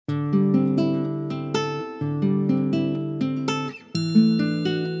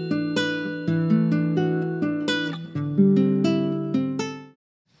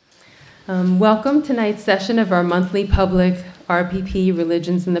Welcome to tonight's session of our monthly public RPP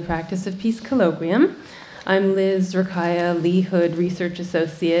Religions and the Practice of Peace colloquium. I'm Liz Rakaya Lee Hood, Research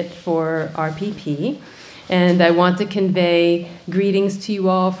Associate for RPP, and I want to convey greetings to you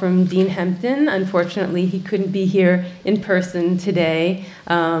all from Dean Hempton. Unfortunately, he couldn't be here in person today,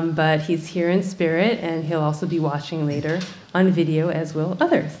 but he's here in spirit, and he'll also be watching later on video, as will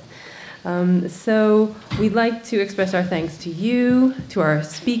others. So we'd like to express our thanks to you, to our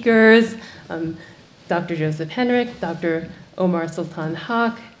speakers, Dr. Joseph Henrich, Dr. Omar Sultan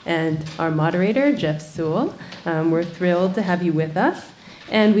Haq, and our moderator, Jeff Sewell. We're thrilled to have you with us.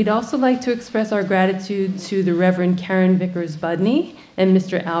 And we'd also like to express our gratitude to the Reverend Karen Vickers Budney and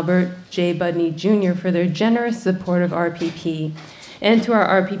Mr. Albert J. Budney Jr. for their generous support of RPP, and to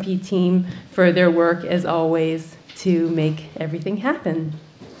our RPP team for their work, as always, to make everything happen.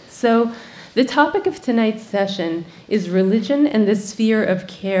 So the topic of tonight's session is religion and the sphere of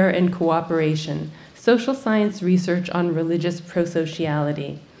care and cooperation, social science research on religious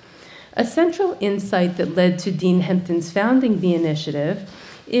prosociality. A central insight that led to Dean Hempton's founding the initiative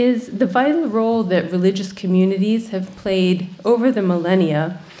is the vital role that religious communities have played over the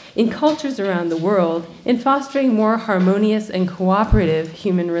millennia in cultures around the world in fostering more harmonious and cooperative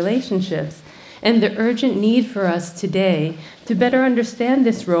human relationships, and the urgent need for us today to better understand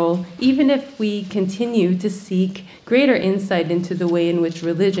this role, even if we continue to seek greater insight into the way in which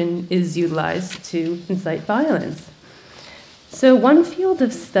religion is utilized to incite violence. So one field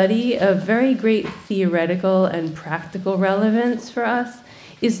of study of very great theoretical and practical relevance for us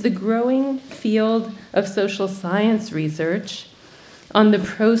is the growing field of social science research on the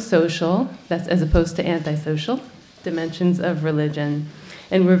prosocial, that's as opposed to antisocial, dimensions of religion.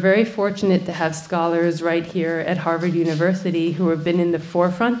 And we're very fortunate to have scholars right here at Harvard University who have been in the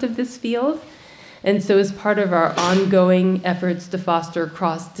forefront of this field. And so as part of our ongoing efforts to foster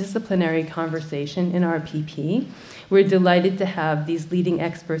cross-disciplinary conversation in RPP, we're delighted to have these leading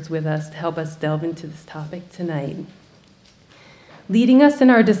experts with us to help us delve into this topic tonight. Leading us in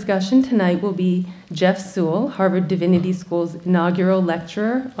our discussion tonight will be Jeff Sewell, Harvard Divinity School's inaugural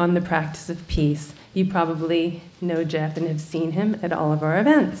lecturer on the practice of peace. You probably know Jeff and have seen him at all of our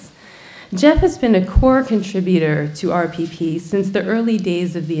events. Jeff has been a core contributor to RPP since the early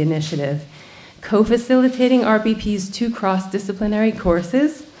days of the initiative, co-facilitating RPP's two cross-disciplinary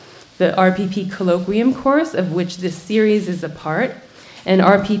courses, the RPP Colloquium course, of which this series is a part, and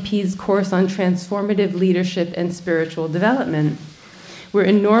RPP's course on transformative leadership and spiritual development. We're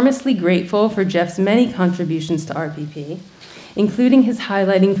enormously grateful for Jeff's many contributions to RPP, including his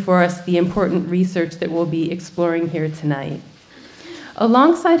highlighting for us the important research that we'll be exploring here tonight.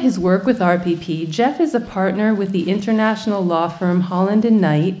 Alongside his work with RPP, Jeff is a partner with the international law firm Holland &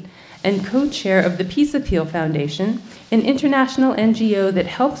 Knight and co-chair of the Peace Appeal Foundation, an international NGO that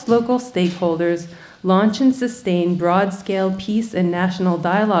helps local stakeholders launch and sustain broad-scale peace and national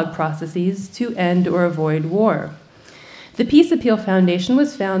dialogue processes to end or avoid war. The Peace Appeal Foundation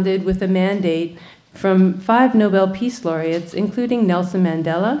was founded with a mandate from 5 Nobel Peace Laureates, including Nelson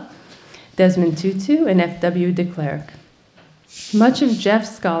Mandela, Desmond Tutu, and F.W. de Klerk. Much of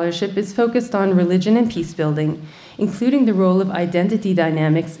Jeff's scholarship is focused on religion and peace building, including the role of identity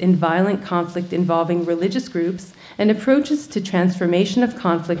dynamics in violent conflict involving religious groups and approaches to transformation of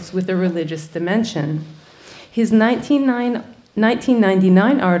conflicts with a religious dimension. His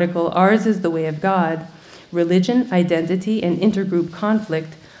 1999 article, Ours is the Way of God, Religion, Identity, and Intergroup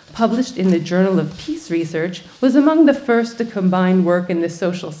Conflict, published in the Journal of Peace Research, was among the first to combine work in the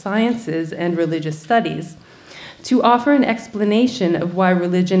social sciences and religious studies to offer an explanation of why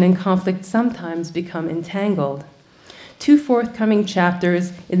religion and conflict sometimes become entangled. 2 forthcoming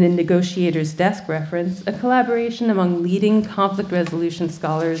chapters in the Negotiator's Desk reference, a collaboration among leading conflict resolution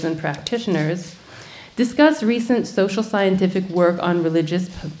scholars and practitioners, discuss recent social scientific work on religious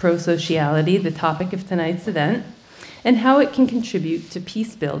prosociality, the topic of tonight's event, and how it can contribute to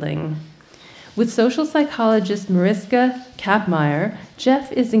peace building. With social psychologist Mariska Kapmeier,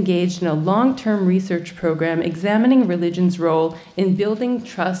 Jeff is engaged in a long-term research program examining religion's role in building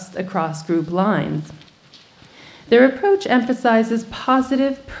trust across group lines. Their approach emphasizes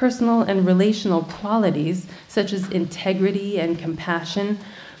positive personal and relational qualities such as integrity and compassion,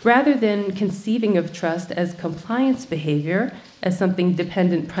 rather than conceiving of trust as compliance behavior, as something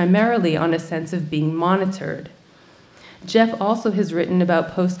dependent primarily on a sense of being monitored. Jeff also has written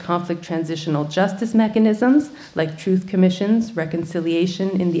about post-conflict transitional justice mechanisms like truth commissions,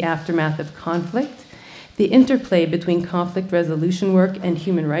 reconciliation in the aftermath of conflict, the interplay between conflict resolution work and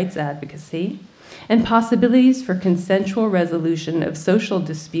human rights advocacy, and possibilities for consensual resolution of social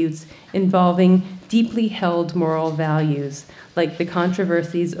disputes involving deeply held moral values, like the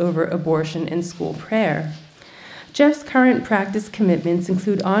controversies over abortion and school prayer. Jeff's current practice commitments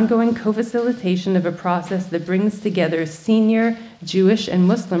include ongoing co-facilitation of a process that brings together senior Jewish and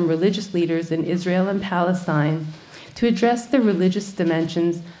Muslim religious leaders in Israel and Palestine to address the religious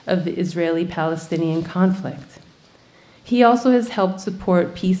dimensions of the Israeli-Palestinian conflict. He also has helped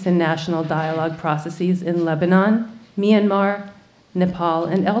support peace and national dialogue processes in Lebanon, Myanmar, Nepal,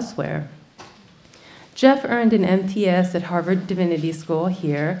 and elsewhere. Jeff earned an MTS at Harvard Divinity School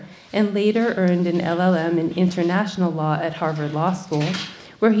here, and later earned an LLM in international law at Harvard Law School,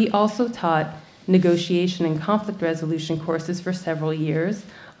 where he also taught negotiation and conflict resolution courses for several years,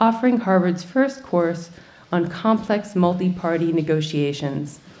 offering Harvard's first course on complex multi-party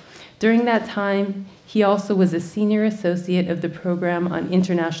negotiations. During that time, he also was a senior associate of the program on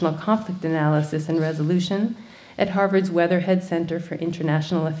international conflict analysis and resolution at Harvard's Weatherhead Center for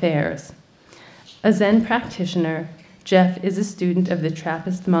International Affairs. A Zen practitioner, Jeff is a student of the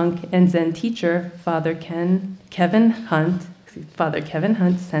Trappist monk and Zen teacher, Father Kevin Hunt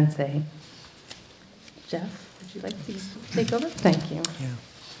Sensei. Jeff, would you like to take over? Thank you. Yeah.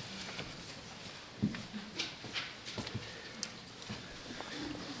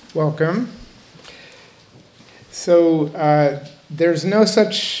 Welcome. So there's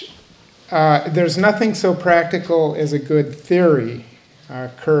nothing so practical as a good theory.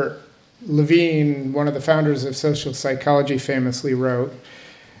 Kurt Levine, one of the founders of social psychology, famously wrote.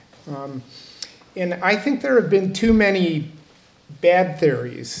 And I think there have been too many bad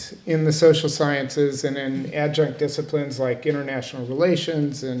theories in the social sciences and in adjunct disciplines like international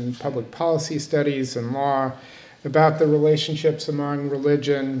relations and public policy studies and law about the relationships among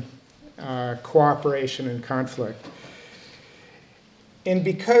religion, cooperation, and conflict. And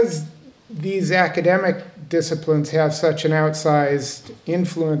because these academic disciplines have such an outsized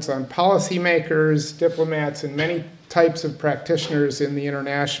influence on policymakers, diplomats, and many types of practitioners in the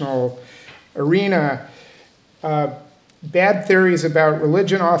international arena, bad theories about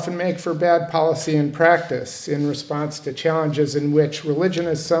religion often make for bad policy and practice in response to challenges in which religion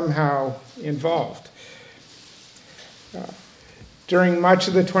is somehow involved. During much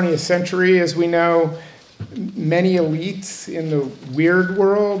of the 20th century, as we know, many elites in the weird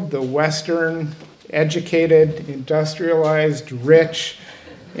world, the Western, educated, industrialized, rich,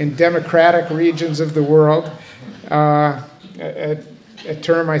 and democratic regions of the world, a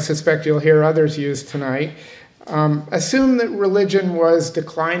term I suspect you'll hear others use tonight, assumed that religion was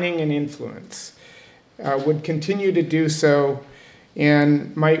declining in influence, would continue to do so,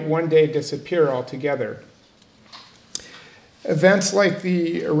 and might one day disappear altogether. Events like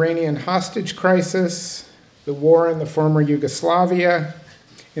the Iranian hostage crisis, the war in the former Yugoslavia,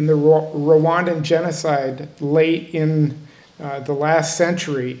 and the Rwandan genocide late in the last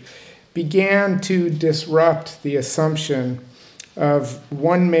century began to disrupt the assumption of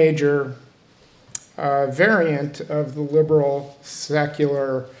one major variant of the liberal,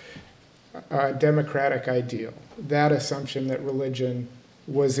 secular, democratic ideal, that assumption that religion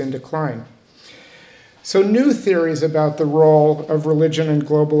was in decline. So new theories about the role of religion in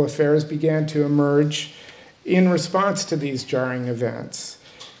global affairs began to emerge in response to these jarring events,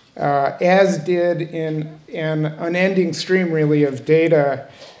 as did in an unending stream, really, of data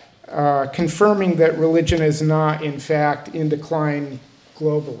confirming that religion is not, in fact, in decline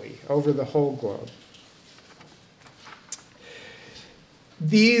globally, over the whole globe.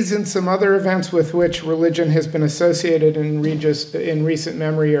 These and some other events with which religion has been associated in recent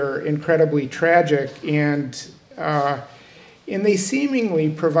memory are incredibly tragic, and they seemingly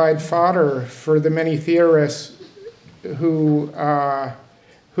provide fodder for the many theorists who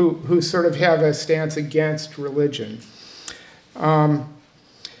sort of have a stance against religion.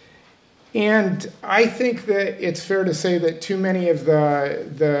 And I think that it's fair to say that too many of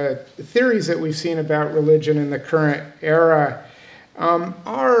the theories that we've seen about religion in the current era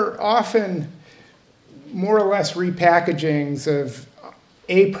are often more or less repackagings of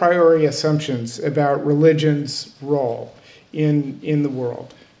a priori assumptions about religion's role in the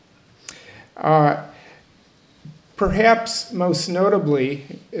world. Perhaps most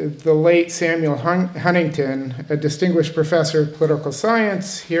notably, the late Samuel Huntington, a distinguished professor of political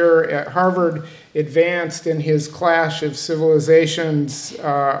science here at Harvard, advanced in his Clash of Civilizations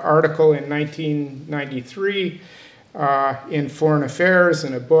article in 1993 in Foreign Affairs,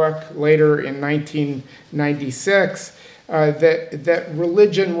 in a book later in 1996, that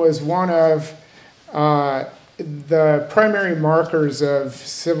religion was one of the primary markers of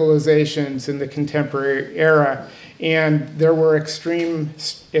civilizations in the contemporary era, And there were extreme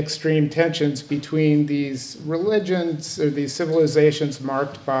tensions between these religions, or these civilizations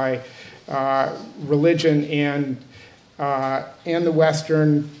marked by religion and the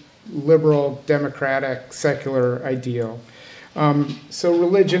Western liberal, democratic, secular ideal. So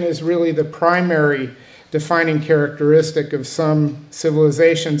religion is really the primary defining characteristic of some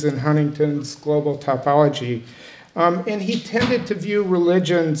civilizations in Huntington's global topology. And he tended to view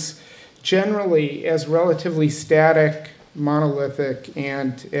religions generally as relatively static, monolithic,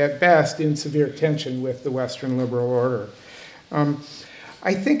 and at best in severe tension with the Western liberal order.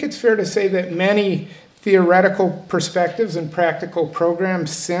 I think it's fair to say that many theoretical perspectives and practical programs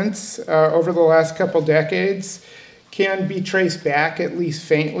since, over the last couple decades, can be traced back, at least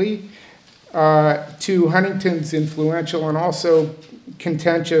faintly, to Huntington's influential and also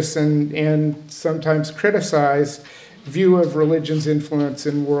contentious and sometimes criticized view of religion's influence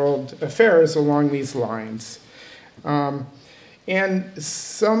in world affairs along these lines. And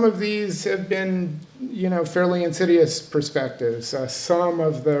some of these have been, fairly insidious perspectives. Some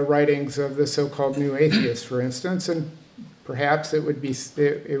of the writings of the so-called New Atheists, for instance, and perhaps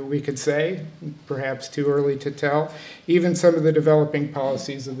we could say, perhaps too early to tell, even some of the developing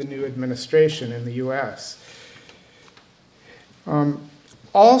policies of the new administration in the US.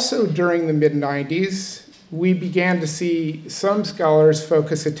 Also during the mid-90s, we began to see some scholars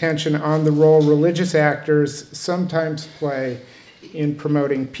focus attention on the role religious actors sometimes play in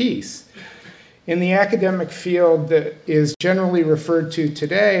promoting peace. In the academic field that is generally referred to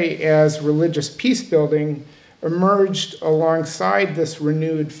today as religious peace building, emerged alongside this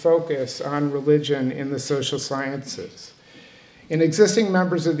renewed focus on religion in the social sciences. And existing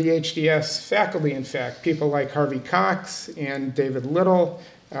members of the HDS faculty, in fact, people like Harvey Cox and David Little,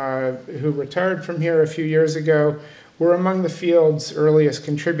 who retired from here a few years ago, were among the field's earliest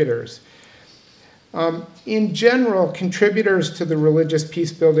contributors. In general, contributors to the religious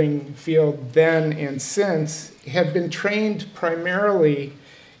peace-building field then and since have been trained primarily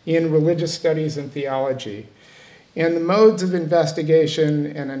in religious studies and theology. And the modes of investigation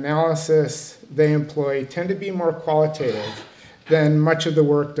and analysis they employ tend to be more qualitative than much of the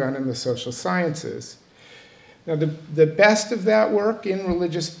work done in the social sciences. Now, the best of that work in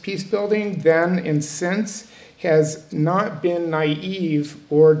religious peace-building then and since has not been naive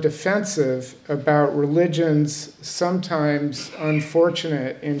or defensive about religion's sometimes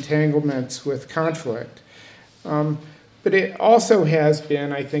unfortunate entanglements with conflict. But it also has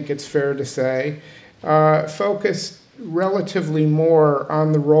been, I think it's fair to say, focused relatively more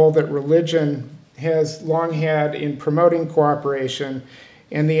on the role that religion has long had in promoting cooperation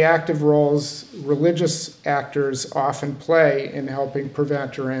and the active roles religious actors often play in helping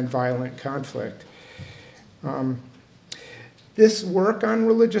prevent or end violent conflict. This work on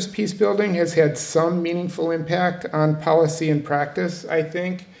religious peace building has had some meaningful impact on policy and practice, I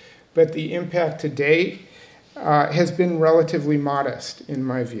think, but the impact to date has been relatively modest, in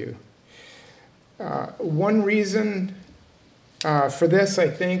my view. One reason for this, I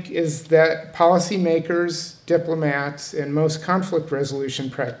think, is that policymakers, diplomats, and most conflict resolution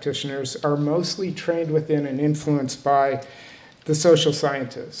practitioners are mostly trained within and influenced by the social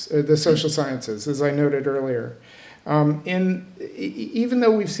sciences, as I noted earlier. And even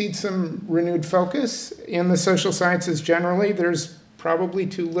though we've seen some renewed focus in the social sciences generally, there's probably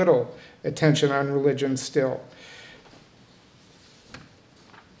too little attention on religion still.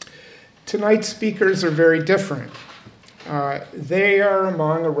 Tonight's speakers are very different. They are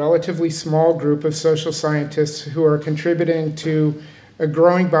among a relatively small group of social scientists who are contributing to a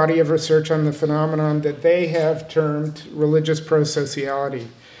growing body of research on the phenomenon that they have termed religious prosociality.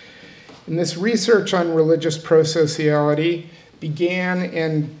 And this research on religious prosociality began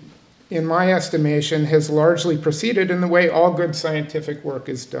and, in my estimation, has largely proceeded in the way all good scientific work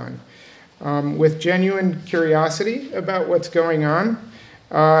is done, with genuine curiosity about what's going on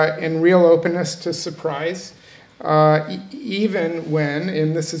and real openness to surprise, even when,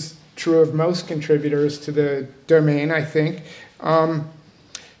 and this is true of most contributors to the domain, I think,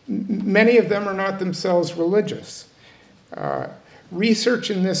 many of them are not themselves religious. Research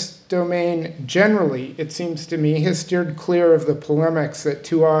in this domain generally, it seems to me, has steered clear of the polemics that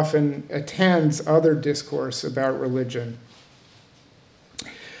too often attends other discourse about religion.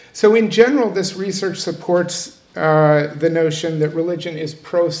 So in general, this research supports the notion that religion is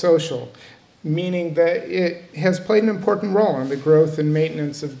pro-social, meaning that it has played an important role in the growth and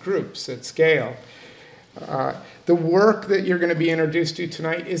maintenance of groups at scale. The work that you're going to be introduced to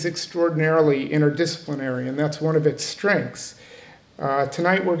tonight is extraordinarily interdisciplinary, and that's one of its strengths.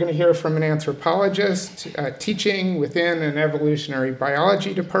 Tonight we're going to hear from an anthropologist teaching within an evolutionary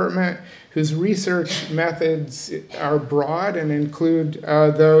biology department whose research methods are broad and include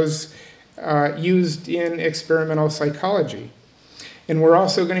those used in experimental psychology. And we're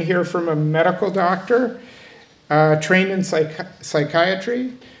also going to hear from a medical doctor trained in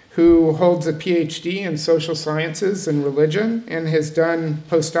psychiatry who holds a PhD in social sciences and religion and has done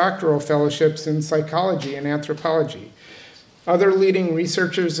postdoctoral fellowships in psychology and anthropology. Other leading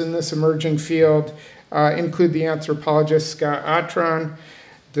researchers in this emerging field include the anthropologist Scott Atran,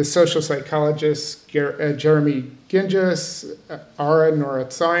 the social psychologist Jeremy Ginges, Ara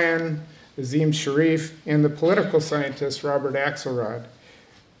Noratsayan, Azim Sharif, and the political scientist Robert Axelrod.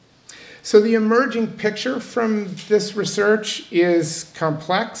 So the emerging picture from this research is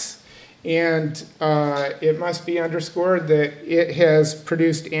complex, and it must be underscored that it has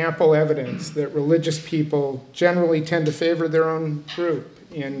produced ample evidence that religious people generally tend to favor their own group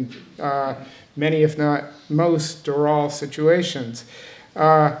in many, if not most or all situations.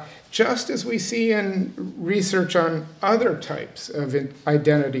 Just as we see in research on other types of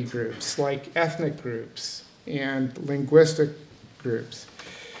identity groups, like ethnic groups and linguistic groups.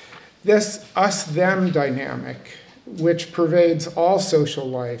 This us-them dynamic, which pervades all social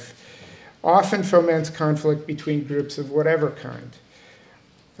life, often foments conflict between groups of whatever kind.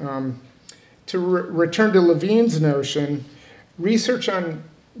 To return to Levine's notion, research on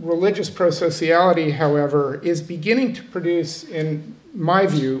religious prosociality, however, is beginning to produce, in my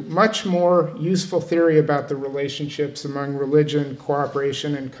view, much more useful theory about the relationships among religion,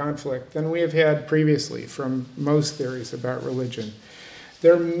 cooperation, and conflict than we have had previously from most theories about religion.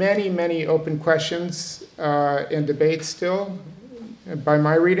 There are many, many open questions and debates still, by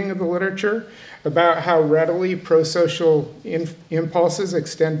my reading of the literature, about how readily prosocial impulses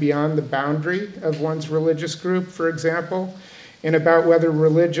extend beyond the boundary of one's religious group, for example, and about whether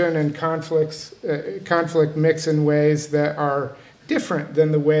religion and conflict mix in ways that are different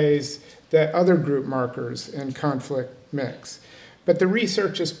than the ways that other group markers and conflict mix. But the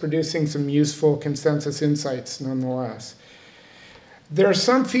research is producing some useful consensus insights nonetheless. There are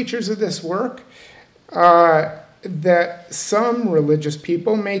some features of this work that some religious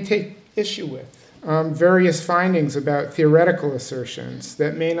people may take issue with. Various findings about theoretical assertions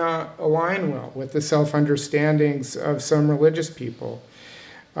that may not align well with the self-understandings of some religious people.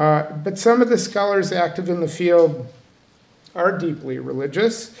 But some of the scholars active in the field are deeply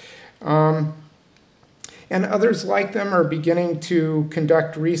religious, and others like them are beginning to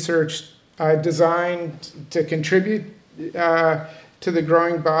conduct research designed to contribute to the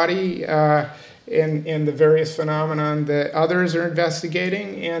growing body in the various phenomenon that others are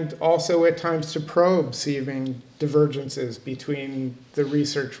investigating, and also at times to probe seeming divergences between the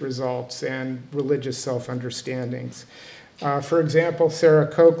research results and religious self-understandings. For example, Sarah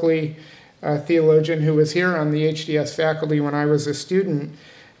Coakley, a theologian who was here on the HDS faculty when I was a student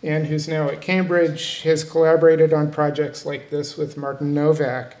and who's now at Cambridge, has collaborated on projects like this with Martin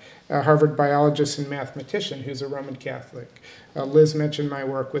Novak, a Harvard biologist and mathematician who's a Roman Catholic. Liz mentioned my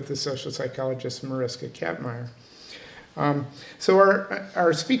work with the social psychologist Mariska Kapmeier. So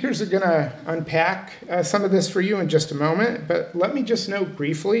our speakers are going to unpack some of this for you in just a moment, but let me just note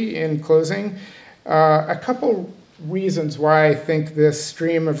briefly in closing a couple reasons why I think this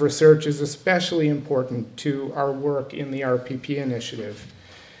stream of research is especially important to our work in the RPP initiative.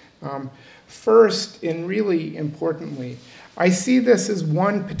 First, and really importantly, I see this as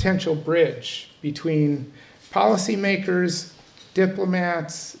one potential bridge between policymakers,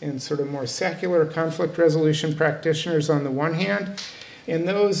 diplomats, and sort of more secular conflict resolution practitioners on the one hand, and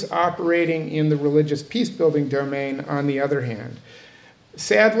those operating in the religious peace-building domain on the other hand.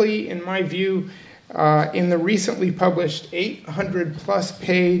 Sadly, in my view, in the recently published 800-plus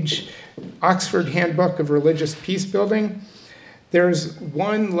page Oxford Handbook of Religious Peacebuilding, there's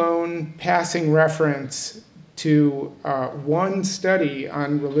one lone passing reference to one study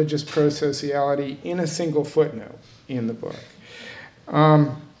on religious prosociality in a single footnote in the book.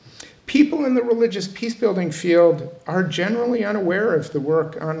 People in the religious peacebuilding field are generally unaware of the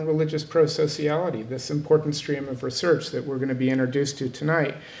work on religious prosociality, this important stream of research that we're going to be introduced to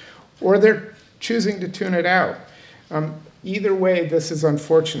tonight, or they're choosing to tune it out. Either way, this is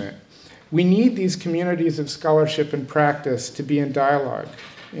unfortunate. We need these communities of scholarship and practice to be in dialogue,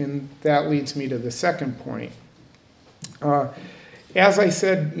 and that leads me to the second point. As I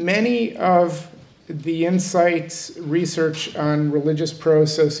said, many of the insights research on religious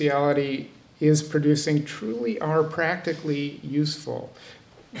prosociality is producing truly are practically useful.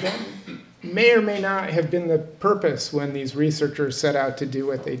 may or may not have been the purpose when these researchers set out to do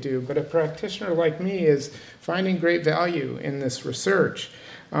what they do, but a practitioner like me is finding great value in this research.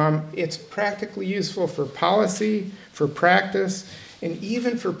 It's practically useful for policy, for practice, and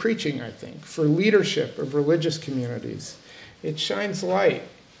even for preaching, I think, for leadership of religious communities. It shines light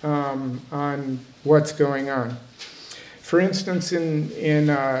on what's going on. For instance, in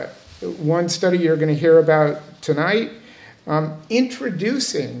one study you're going to hear about tonight,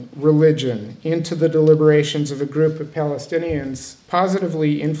 introducing religion into the deliberations of a group of Palestinians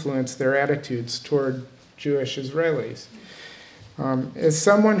positively influenced their attitudes toward Jewish Israelis. As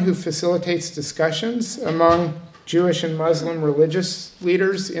someone who facilitates discussions among Jewish and Muslim religious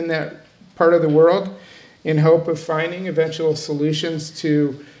leaders in that part of the world in hope of finding eventual solutions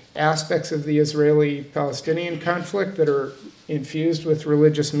to aspects of the Israeli-Palestinian conflict that are infused with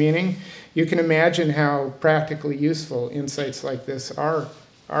religious meaning, you can imagine how practically useful insights like this are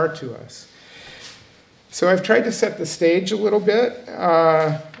to us. So I've tried to set the stage a little bit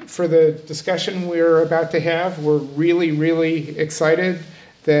for the discussion we're about to have. We're really, really excited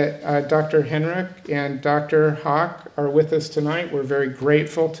that Dr. Henrich and Dr. Haack are with us tonight. We're very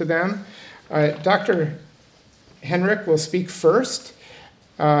grateful to them. Dr. Henrich will speak first.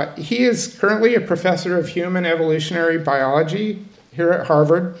 He is currently a professor of human evolutionary biology here at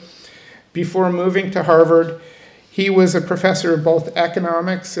Harvard. Before moving to Harvard, he was a professor of both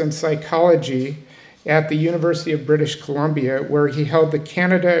economics and psychology at the University of British Columbia, where he held the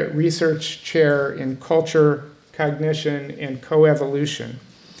Canada Research Chair in Culture, Cognition, and Coevolution.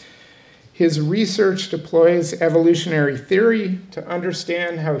 His research deploys evolutionary theory to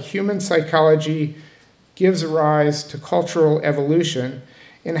understand how human psychology gives rise to cultural evolution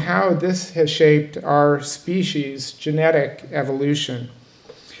and how this has shaped our species' genetic evolution.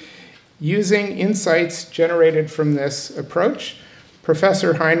 Using insights generated from this approach,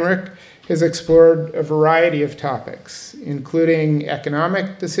 Professor Henrich has explored a variety of topics, including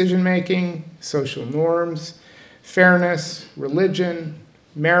economic decision-making, social norms, fairness, religion,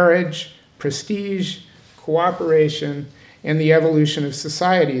 marriage, prestige, cooperation, and the evolution of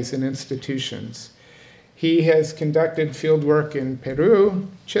societies and institutions. He has conducted fieldwork in Peru,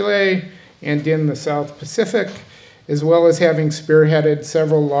 Chile, and in the South Pacific, as well as having spearheaded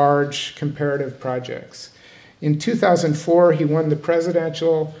several large comparative projects. In 2004, he won the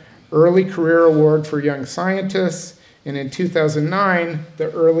Presidential Early Career Award for Young Scientists, and in 2009,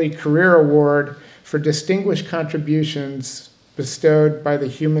 the Early Career Award for Distinguished Contributions bestowed by the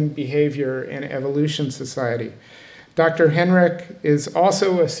Human Behavior and Evolution Society. Dr. Henrich is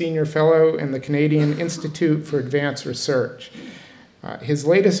also a senior fellow in the Canadian Institute for Advanced Research. His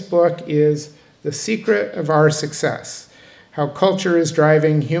latest book is The Secret of Our Success: How Culture is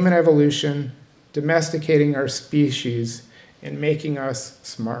Driving Human Evolution, Domesticating Our Species, and Making Us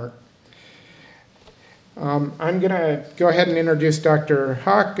Smart. I'm going to go ahead and introduce Dr.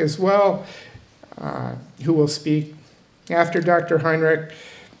 Haack as well, who will speak after Dr. Henrich.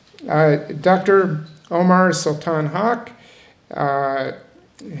 Dr. Omar Sultan Haack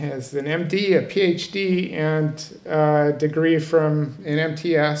has an MD, a PhD, and a degree from an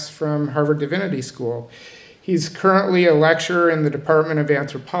MTS from Harvard Divinity School. He's currently a lecturer in the Department of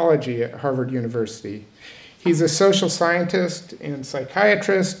Anthropology at Harvard University. He's a social scientist and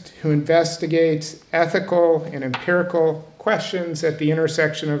psychiatrist who investigates ethical and empirical questions at the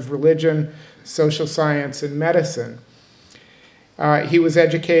intersection of religion, social science, and medicine. He was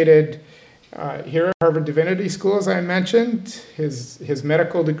educated here at Harvard Divinity School, as I mentioned. His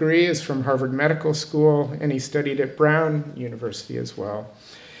medical degree is from Harvard Medical School, and he studied at Brown University as well.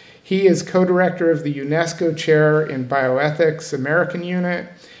 He is co-director of the UNESCO Chair in Bioethics American Unit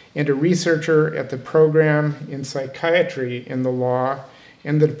and a researcher at the Program in Psychiatry in the Law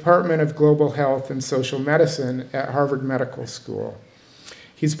and the Department of Global Health and Social Medicine at Harvard Medical School.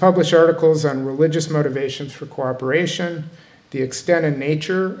 He's published articles on religious motivations for cooperation, the extent and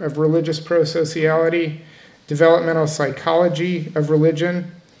nature of religious prosociality, developmental psychology of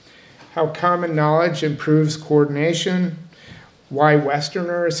religion, how common knowledge improves coordination, why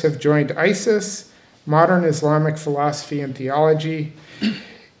Westerners have joined ISIS, modern Islamic philosophy and theology,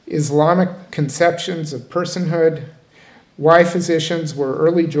 Islamic conceptions of personhood, why physicians were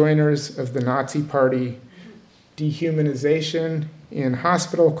early joiners of the Nazi Party, dehumanization in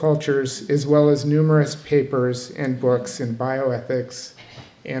hospital cultures, as well as numerous papers and books in bioethics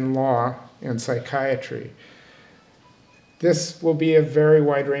and law and psychiatry. This will be a very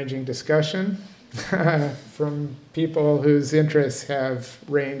wide-ranging discussion from people whose interests have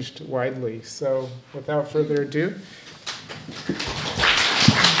ranged widely. So without further ado,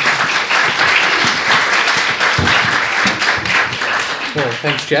 Well,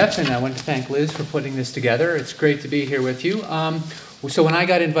 thanks, Jeff, and I want to thank Liz for putting this together. It's great to be here with you. So when I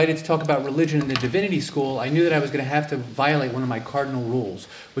got invited to talk about religion in the Divinity School, I knew that I was going to have to violate one of my cardinal rules,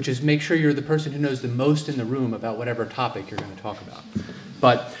 which is make sure you're the person who knows the most in the room about whatever topic you're going to talk about.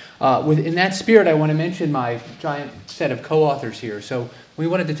 But in that spirit, I want to mention my giant set of co-authors here. So we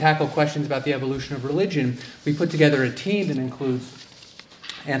wanted to tackle questions about the evolution of religion. We put together a team that includes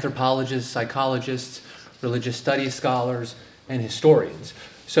anthropologists, psychologists, religious studies scholars, and historians.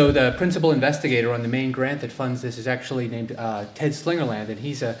 So the principal investigator on the main grant that funds this is actually named Ted Slingerland, and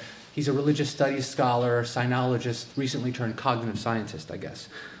he's a religious studies scholar, sinologist, recently turned cognitive scientist, I guess.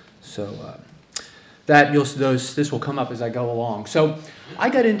 So this will come up as I go along. So I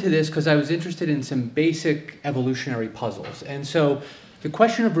got into this because I was interested in some basic evolutionary puzzles, and so the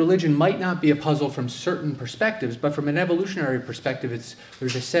question of religion might not be a puzzle from certain perspectives, but from an evolutionary perspective,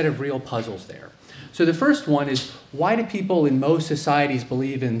 there's a set of real puzzles there. So the first one is, why do people in most societies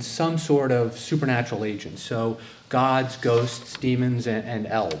believe in some sort of supernatural agents? So gods, ghosts, demons, and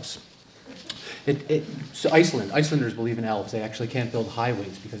elves. So Icelanders believe in elves. They actually can't build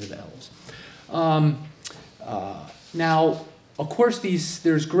highways because of the elves. Now, of course,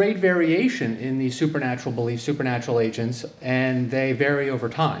 there's great variation in these supernatural beliefs, supernatural agents, and they vary over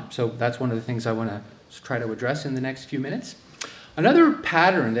time. So that's one of the things I want to try to address in the next few minutes. Another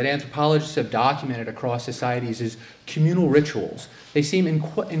pattern that anthropologists have documented across societies is communal rituals. They seem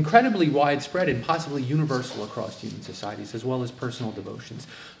incredibly widespread and possibly universal across human societies, as well as personal devotions.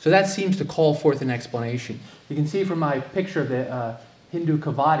 So that seems to call forth an explanation. You can see from my picture of the Hindu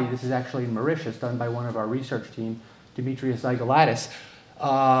Kavadi, this is actually in Mauritius, done by one of our research team, Demetrius Zygoulatis.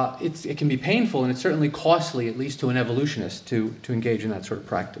 It can be painful, and it's certainly costly, at least to an evolutionist, to engage in that sort of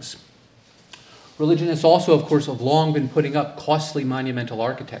practice. Religionists also, of course, have long been putting up costly monumental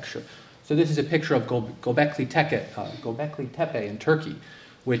architecture. So this is a picture of Göbekli Tepe in Turkey,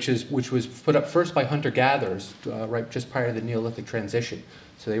 which was put up first by hunter-gatherers right just prior to the Neolithic transition.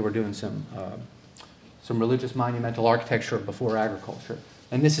 So they were doing some religious monumental architecture before agriculture.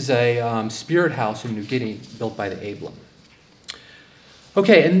 And this is a spirit house in New Guinea built by the Ablam.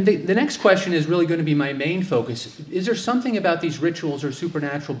 Okay, and the next question is really going to be my main focus. Is there something about these rituals or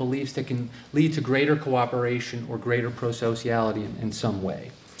supernatural beliefs that can lead to greater cooperation or greater prosociality in some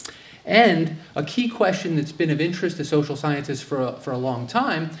way? And a key question that's been of interest to social scientists for a long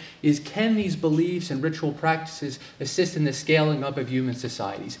time is, can these beliefs and ritual practices assist in the scaling up of human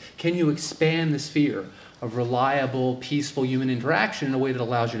societies? Can you expand the sphere of reliable, peaceful human interaction in a way that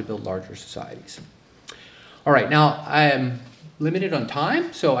allows you to build larger societies? All right, now I am limited on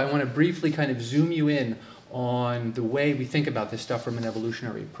time, so I want to briefly kind of zoom you in on the way we think about this stuff from an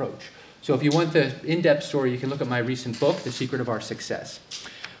evolutionary approach. So if you want the in-depth story, you can look at my recent book, The Secret of Our Success.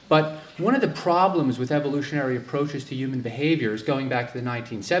 But one of the problems with evolutionary approaches to human behavior is going back to the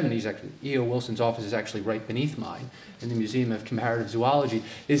 1970s, actually, E.O. Wilson's office is actually right beneath mine in the Museum of Comparative Zoology,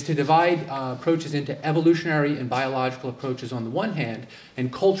 is to divide approaches into evolutionary and biological approaches on the one hand,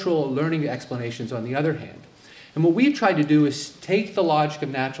 and cultural learning explanations on the other hand. And what we've tried to do is take the logic of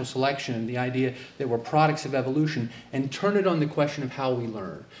natural selection and the idea that we're products of evolution and turn it on the question of how we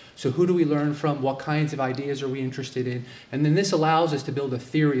learn. So who do we learn from? What kinds of ideas are we interested in? And then this allows us to build a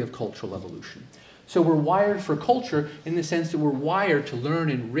theory of cultural evolution. So we're wired for culture in the sense that we're wired to learn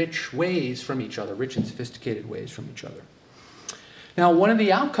in rich ways from each other, rich and sophisticated ways from each other. Now, one of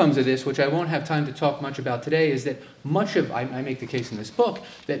the outcomes of this, which I won't have time to talk much about today, is that I make the case in this book,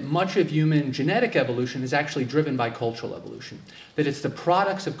 that much of human genetic evolution is actually driven by cultural evolution. That it's the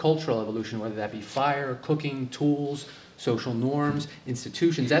products of cultural evolution, whether that be fire, cooking, tools, social norms,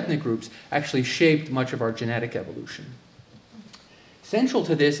 institutions, ethnic groups, actually shaped much of our genetic evolution. Central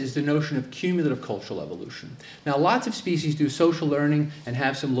to this is the notion of cumulative cultural evolution. Now, lots of species do social learning and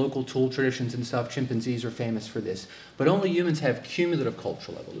have some local tool traditions and stuff. Chimpanzees are famous for this. But only humans have cumulative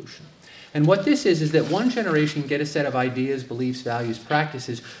cultural evolution. And what this is that one generation can get a set of ideas, beliefs, values,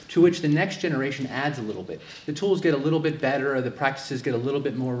 practices to which the next generation adds a little bit. The tools get a little bit better, the practices get a little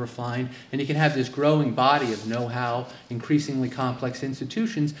bit more refined, and you can have this growing body of know-how, increasingly complex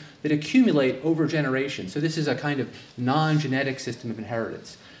institutions that accumulate over generations. So this is a kind of non-genetic system of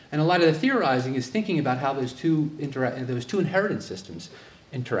inheritance. And a lot of the theorizing is thinking about how those two inheritance systems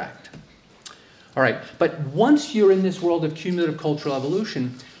interact. All right, but once you're in this world of cumulative cultural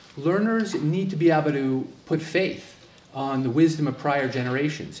evolution, learners need to be able to put faith on the wisdom of prior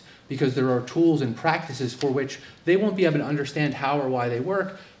generations, because there are tools and practices for which they won't be able to understand how or why they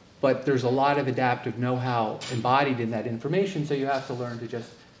work, but there's a lot of adaptive know-how embodied in that information, so you have to learn to just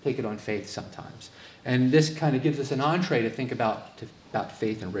take it on faith sometimes. And this kind of gives us an entree to think about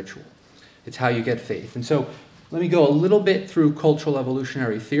faith and ritual. It's how you get faith. And so Let me go a little bit through cultural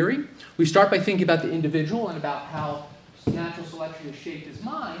evolutionary theory. We start by thinking about the individual and about how natural selection has shaped his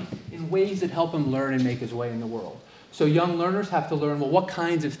mind in ways that help him learn and make his way in the world. So young learners have to learn, well, what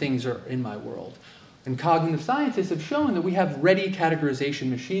kinds of things are in my world? And cognitive scientists have shown that we have ready categorization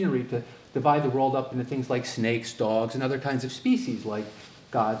machinery to divide the world up into things like snakes, dogs, and other kinds of species like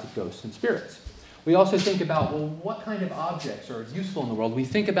gods, ghosts, and spirits. We also think about, well, what kind of objects are useful in the world? We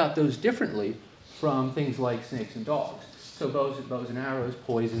think about those differently from things like snakes and dogs. So bows and arrows,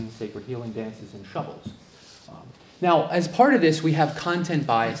 poisons, sacred healing dances, and shovels. Now, as part of this, we have content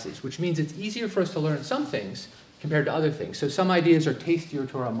biases, which means it's easier for us to learn some things compared to other things. So some ideas are tastier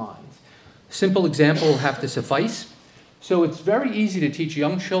to our minds. Simple example will have to suffice. So it's very easy to teach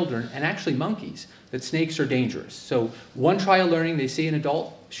young children, and actually monkeys, that snakes are dangerous. So one trial learning, they see an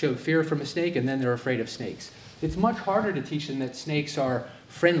adult show fear from a snake, and then they're afraid of snakes. It's much harder to teach them that snakes are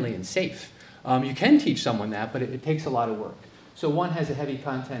friendly and safe. You can teach someone that, but it takes a lot of work. So one has a heavy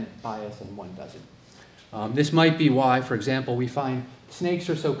content bias and one doesn't. This might be why, for example, we find snakes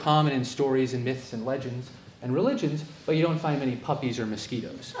are so common in stories and myths and legends and religions, but you don't find many puppies or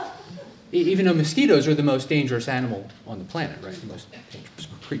mosquitoes. Even though mosquitoes are the most dangerous animal on the planet, right? The most dangerous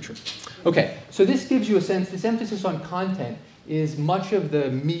creature. Okay, so this gives you a sense, this emphasis on content is much of the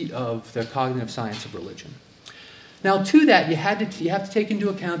meat of the cognitive science of religion. Now, to that, you have to take into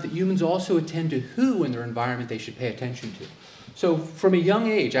account that humans also attend to who in their environment they should pay attention to. So from a young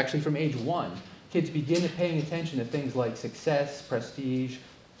age, actually from age 1, kids begin paying attention to things like success, prestige,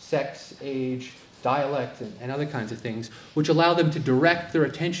 sex, age, dialect, and other kinds of things, which allow them to direct their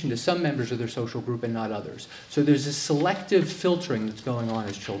attention to some members of their social group and not others. So there's a selective filtering that's going on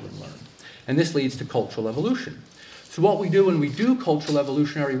as children learn. And this leads to cultural evolution. So what we do when we do cultural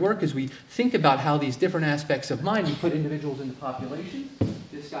evolutionary work is we think about how these different aspects of mind, we put individuals into populations.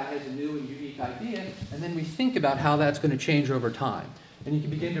 This guy has a new and unique idea, and then we think about how that's going to change over time. And you can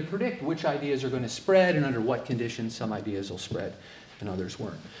begin to predict which ideas are going to spread and under what conditions some ideas will spread and others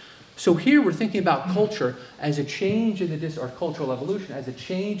won't. So here we're thinking about culture as a change in or cultural evolution as a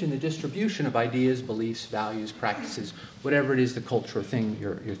change in the distribution of ideas, beliefs, values, practices, whatever it is the culture thing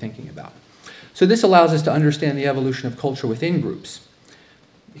you're thinking about. So this allows us to understand the evolution of culture within groups.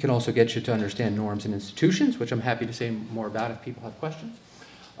 It can also get you to understand norms and institutions, which I'm happy to say more about if people have questions.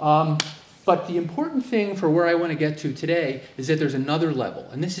 But the important thing for where I want to get to today is that there's another level,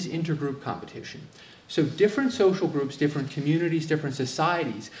 and this is intergroup competition. So different social groups, different communities, different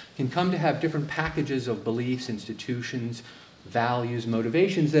societies can come to have different packages of beliefs, institutions, values,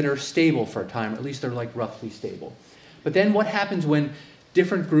 motivations that are stable for a time, or at least they're like roughly stable. But then what happens when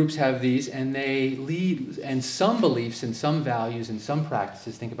different groups have these and they lead, and some beliefs and some values and some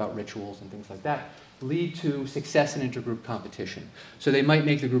practices, think about rituals and things like that, lead to success in intergroup competition. So they might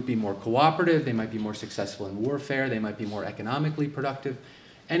make the group be more cooperative, they might be more successful in warfare, they might be more economically productive.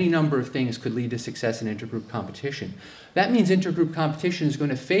 Any number of things could lead to success in intergroup competition. That means intergroup competition is going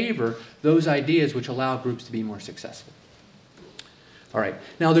to favor those ideas which allow groups to be more successful. All right,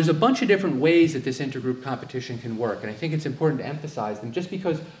 now there's a bunch of different ways that this intergroup competition can work, and I think it's important to emphasize them just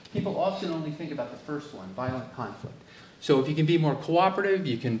because people often only think about the first one, violent conflict. So if you can be more cooperative,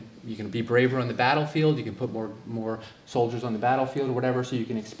 you can be braver on the battlefield, you can put more soldiers on the battlefield or whatever, so you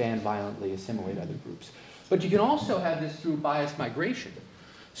can expand violently, assimilate other groups. But you can also have this through biased migration.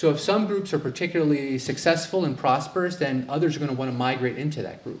 So if some groups are particularly successful and prosperous, then others are going to want to migrate into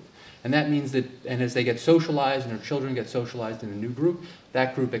that group. And that means that, and as they get socialized and their children get socialized in a new group,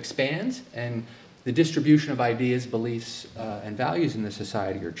 that group expands and the distribution of ideas, beliefs, and values in the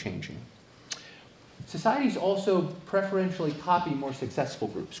society are changing. Societies also preferentially copy more successful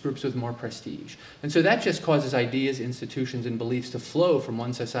groups, groups with more prestige. And so that just causes ideas, institutions, and beliefs to flow from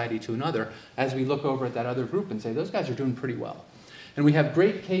one society to another as we look over at that other group and say, those guys are doing pretty well. And we have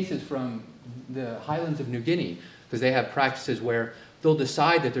great cases from the highlands of New Guinea, because they have practices where they'll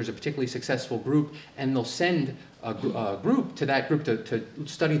decide that there's a particularly successful group, and they'll send a group to that group to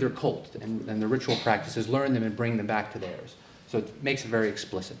study their cult and the ritual practices, learn them, and bring them back to theirs. So it makes it very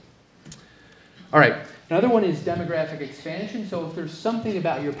explicit. All right, another one is demographic expansion. So if there's something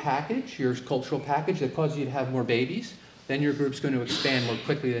about your package, your cultural package, that causes you to have more babies, then your group's going to expand more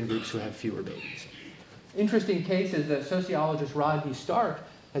quickly than groups who have fewer babies. Interesting case is the sociologist Rodney Stark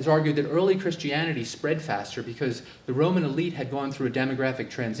has argued that early Christianity spread faster because the Roman elite had gone through a demographic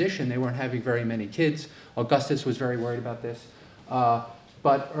transition. They weren't having very many kids. Augustus was very worried about this.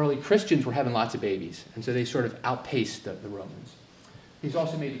 But early Christians were having lots of babies, and so they sort of outpaced the Romans. He's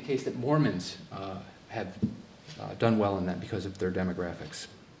also made the case that Mormons have done well in that because of their demographics.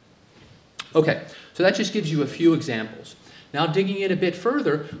 Okay, so that just gives you a few examples. Now, digging in a bit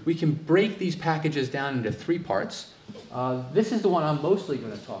further, we can break these packages down into 3 parts. This is the one I'm mostly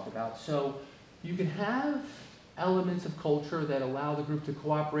going to talk about. So you can have elements of culture that allow the group to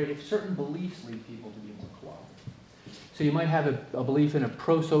cooperate if certain beliefs lead people to be more cooperative. So you might have a belief in a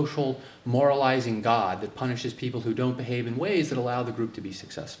pro-social, moralizing God that punishes people who don't behave in ways that allow the group to be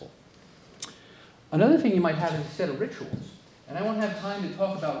successful. Another thing you might have is a set of rituals. And I won't have time to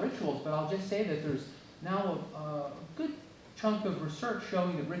talk about rituals, but I'll just say that there's now a good chunk of research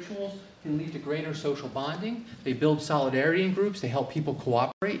showing that rituals can lead to greater social bonding. They build solidarity in groups. They help people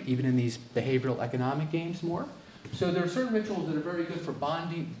cooperate, even in these behavioral economic games more. So there are certain rituals that are very good for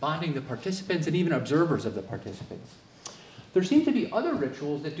bonding the participants and even observers of the participants. There seem to be other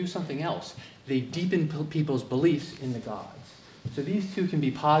rituals that do something else. They deepen people's beliefs in the gods. So these two can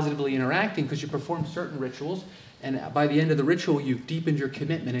be positively interacting because you perform certain rituals, and by the end of the ritual, you've deepened your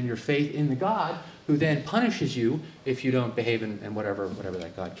commitment and your faith in the god, who then punishes you if you don't behave in whatever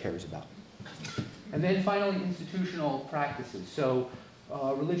that god cares about. And then finally, institutional practices. So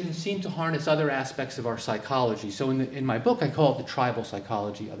religions seem to harness other aspects of our psychology. So in my book, I call it the tribal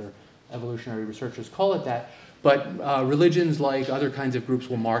psychology. Other evolutionary researchers call it that. But religions, like other kinds of groups,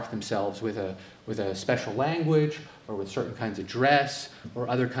 will mark themselves with a special language or with certain kinds of dress or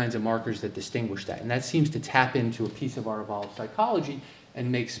other kinds of markers that distinguish that. And that seems to tap into a piece of our evolved psychology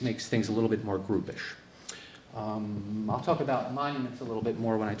and makes things a little bit more groupish. I'll talk about monuments a little bit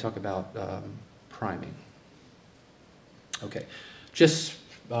more when I talk about priming. Okay, just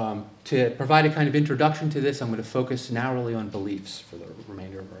to provide a kind of introduction to this, I'm going to focus narrowly on beliefs for the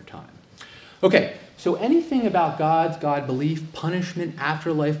remainder of our time. Okay, so anything about gods, God belief, punishment,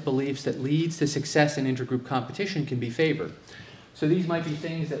 afterlife beliefs that leads to success in intergroup competition can be favored. So these might be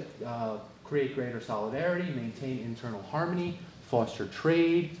things that create greater solidarity, maintain internal harmony, foster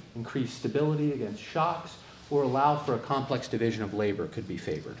trade, increase stability against shocks, or allow for a complex division of labor could be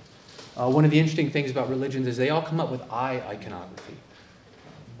favored. One of the interesting things about religions is they all come up with eye iconography.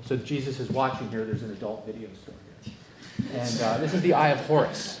 So Jesus is watching here. There's an adult video store here. And this is the Eye of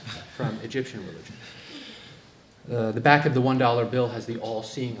Horus from Egyptian religion. The back of the $1 bill has the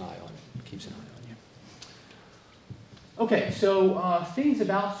all-seeing eye on it. It keeps an eye on you. Okay, so things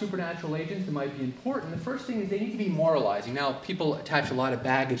about supernatural agents that might be important. The first thing is they need to be moralizing. Now, people attach a lot of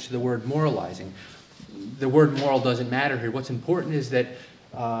baggage to the word moralizing. The word moral doesn't matter here. What's important is that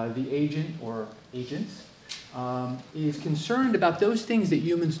the agent or agents is concerned about those things that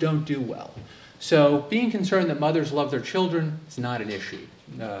humans don't do well. So being concerned that mothers love their children is not an issue.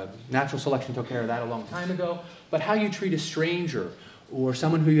 Natural selection took care of that a long time ago. But how you treat a stranger or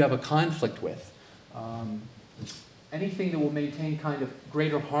someone who you have a conflict with, anything that will maintain kind of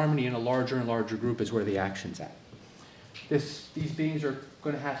greater harmony in a larger and larger group is where the action's at. These beings are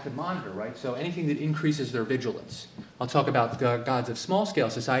going to have to monitor, right? So anything that increases their vigilance. I'll talk about the gods of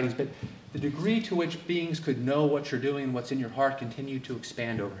small-scale societies, but the degree to which beings could know what you're doing and what's in your heart continued to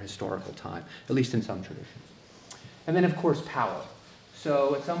expand over historical time, at least in some traditions. And then, of course, power.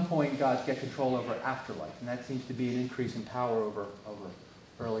 So at some point, gods get control over afterlife, and that seems to be an increase in power over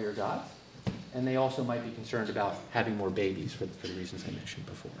earlier gods. And they also might be concerned about having more babies for the reasons I mentioned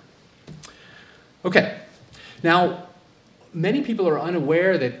before. Okay, now, many people are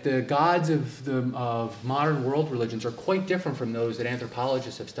unaware that the gods of modern world religions are quite different from those that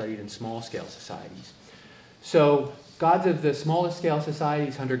anthropologists have studied in small-scale societies. So gods of the smallest scale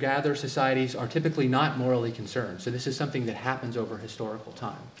societies, hunter-gatherer societies, are typically not morally concerned. So this is something that happens over historical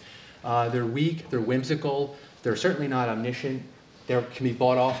time. They're weak, they're whimsical, they're certainly not omniscient. They can be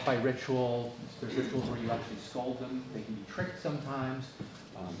bought off by ritual. There's rituals where you actually scold them. They can be tricked sometimes.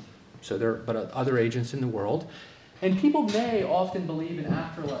 But other agents in the world. And people may often believe in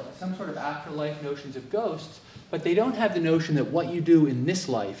afterlife, some sort of afterlife notions of ghosts, but they don't have the notion that what you do in this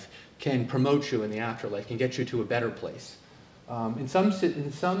life can promote you in the afterlife, can get you to a better place. In some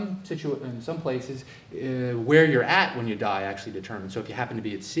places, where you're at when you die actually determines. So if you happen to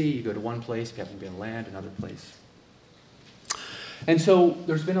be at sea, you go to one place. If you happen to be on land, another place. And so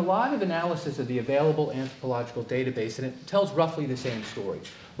there's been a lot of analysis of the available anthropological database, and it tells roughly the same story,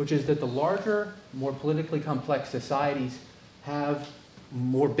 which is that the larger, more politically complex societies have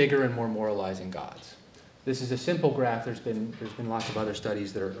bigger and more moralizing gods. This is a simple graph. There's been lots of other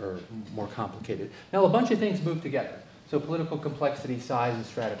studies that are more complicated. Now, a bunch of things move together. So political complexity, size, and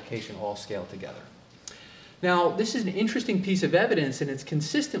stratification all scale together. Now, this is an interesting piece of evidence, and it's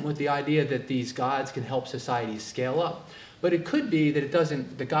consistent with the idea that these gods can help societies scale up. But it could be that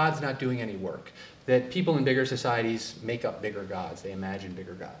the god's not doing any work, that people in bigger societies make up bigger gods, they imagine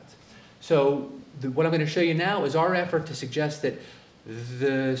bigger gods. So what I'm going to show you now is our effort to suggest that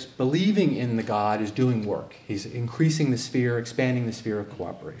this believing in the God is doing work. He's increasing the sphere, expanding the sphere of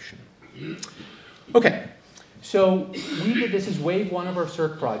cooperation. Okay, so we did this as wave one of our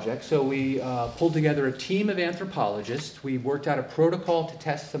CERC project. So we pulled together a team of anthropologists. We worked out a protocol to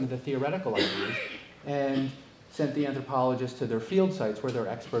test some of the theoretical ideas and sent the anthropologists to their field sites where there are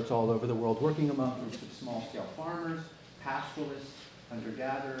experts all over the world working among groups of small-scale farmers, pastoralists,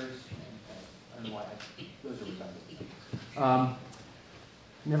 hunter-gatherers, and what? Those are redundant.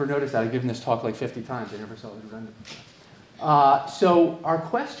 Never noticed that. I've given this talk like 50 times. I never saw it redundant. So our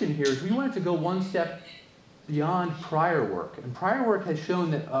question here is we wanted to go one step beyond prior work. And prior work has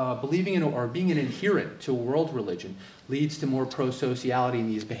shown that believing in or being an adherent to a world religion leads to more pro-sociality in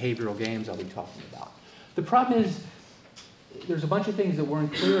these behavioral games I'll be talking about. The problem is there's a bunch of things that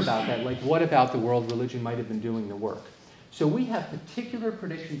weren't clear about that, like what about the world religion might have been doing the work. So we have particular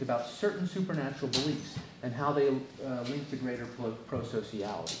predictions about certain supernatural beliefs and how they link to greater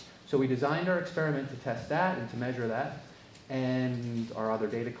pro-sociality. So we designed our experiment to test that and to measure that, and our other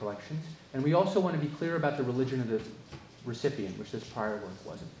data collections. And we also want to be clear about the religion of the recipient, which this prior work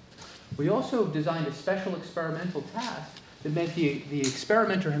wasn't. We also designed a special experimental task that meant the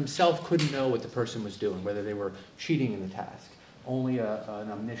experimenter himself couldn't know what the person was doing, whether they were cheating in the task. Only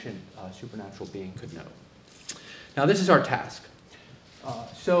an omniscient supernatural being could know. Now this is our task.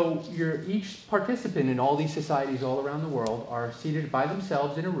 So each participant in all these societies all around the world are seated by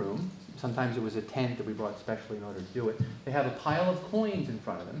themselves in a room. Sometimes it was a tent that we brought specially in order to do it. They have a pile of coins in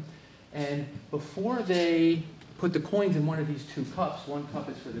front of them. And before they put the coins in one of these two cups, one cup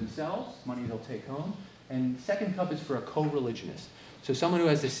is for themselves, money they'll take home, and the second cup is for a co-religionist. So someone who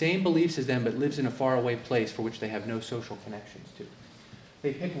has the same beliefs as them but lives in a faraway place for which they have no social connections to.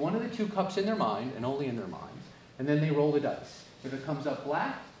 They pick one of the two cups in their mind, and only in their mind, and then they roll the dice. If it comes up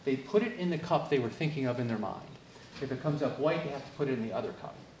black, they put it in the cup they were thinking of in their mind. If it comes up white, they have to put it in the other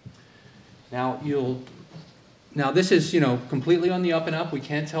cup. Now this is completely on the up and up. We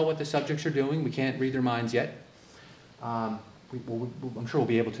can't tell what the subjects are doing. We can't read their minds yet. I'm sure we'll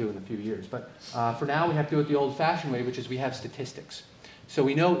be able to in a few years. But for now, we have to do it the old-fashioned way, which is we have statistics. So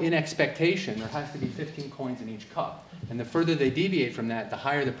we know in expectation there has to be 15 coins in each cup. And the further they deviate from that, the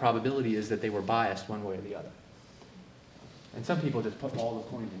higher the probability is that they were biased one way or the other. And some people just put all the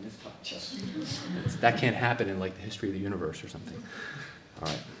coins in this cup. So that can't happen in like the history of the universe or something. All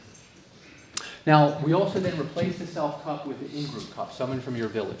right. Now, we also then replace the self cup with an in-group cup, someone from your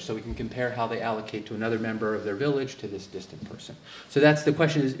village, so we can compare how they allocate to another member of their village to this distant person. So that's the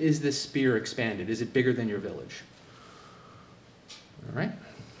question is this sphere expanded? Is it bigger than your village? All right.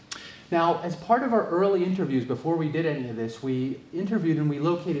 Now, as part of our early interviews, before we did any of this, we interviewed and we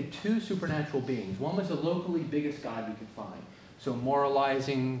located two supernatural beings. One was the locally biggest god we could find. So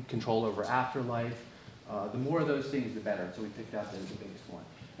moralizing, control over afterlife, the more of those things, the better. So we picked out that as the biggest one.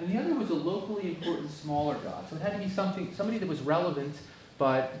 And the other was a locally important smaller god. So it had to be somebody that was relevant,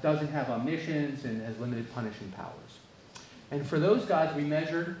 but doesn't have omniscience and has limited punishing powers. And for those gods, we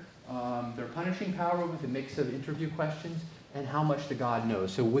measured their punishing power with a mix of interview questions and how much the god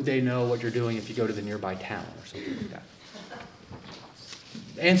knows. So would they know what you're doing if you go to the nearby town or something like that?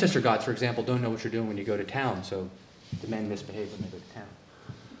 Ancestor gods, for example, don't know what you're doing when you go to town, so the men misbehave when they go to town.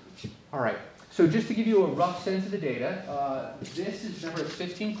 All right, so just to give you a rough sense of the data, this is, remember, it's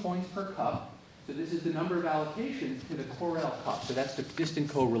 15 coins per cup. So this is the number of allocations to the Corel cup. So that's the distant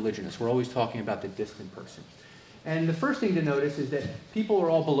co-religionist. We're always talking about the distant person. And the first thing to notice is that people are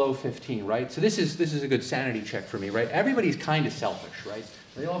all below 15, right? So this is a good sanity check for me, right? Everybody's kind of selfish, right?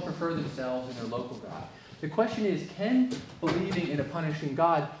 They all prefer themselves and their local god. The question is, can believing in a punishing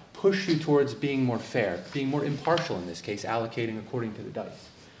god push you towards being more fair, being more impartial in this case, allocating according to the dice?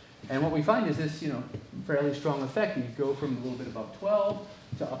 And what we find is this, fairly strong effect. You go from a little bit above 12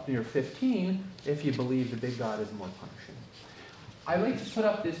 to up near 15 if you believe the big god is more punishing. I like to put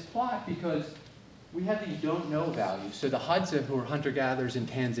up this plot because we have these don't know values. So the Hadza, who are hunter-gatherers in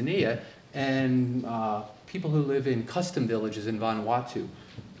Tanzania, and people who live in custom villages in Vanuatu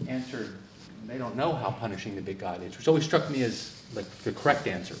answered, they don't know how punishing the big god is, which always struck me as like the correct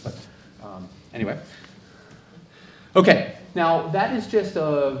answer. But anyway. Okay, now that is just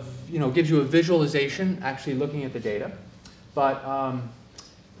gives you a visualization, actually looking at the data. But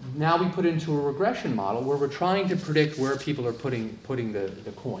now we put it into a regression model where we're trying to predict where people are putting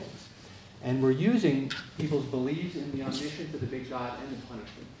the coins. And we're using people's beliefs in the omniscience of the big god and the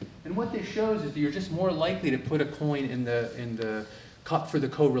punishment. And what this shows is that you're just more likely to put a coin in the cup for the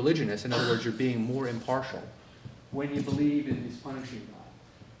co-religionist. In other words, you're being more impartial when you believe in this punishing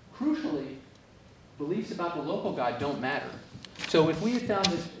god. Crucially, beliefs about the local god don't matter. So if we had found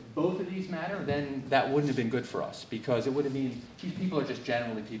both of these matter, then that wouldn't have been good for us, because it would have mean these people are just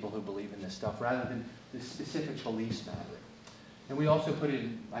generally people who believe in this stuff rather than the specific beliefs mattering. And we also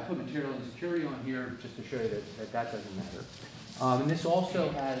I put material insecurity on here just to show you that doesn't matter. And this also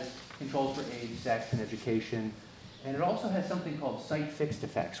has controls for age, sex, and education. And it also has something called site-fixed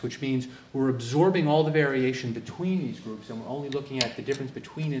effects, which means we're absorbing all the variation between these groups, and we're only looking at the difference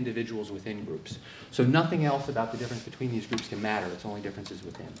between individuals within groups. So nothing else about the difference between these groups can matter. It's only differences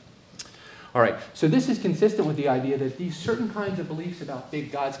within. All right, so this is consistent with the idea that these certain kinds of beliefs about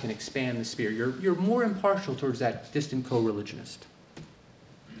big gods can expand the sphere. You're more impartial towards that distant co-religionist.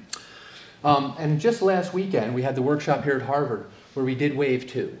 And just last weekend, we had the workshop here at Harvard where we did Wave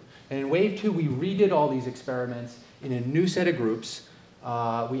 2. And in Wave 2, we redid all these experiments in a new set of groups.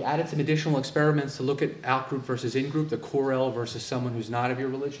 We added some additional experiments to look at out-group versus in-group, the Corel versus someone who's not of your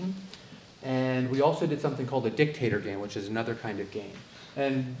religion. And we also did something called a dictator game, which is another kind of game.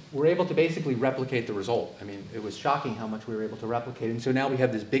 And we're able to basically replicate the result. I mean, it was shocking how much we were able to replicate. And so now we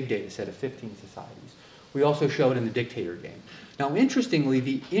have this big data set of 15 societies. We also show it in the dictator game. Now, interestingly,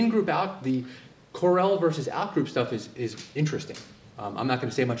 the in-group out, the Corel versus out-group stuff is interesting. I'm not going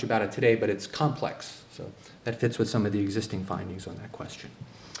to say much about it today, but it's complex. So that fits with some of the existing findings on that question.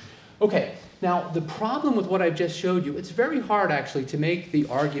 Okay, now the problem with what I've just showed you, it's very hard actually to make the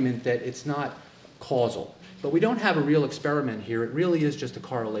argument that it's not causal. But we don't have a real experiment here. It really is just a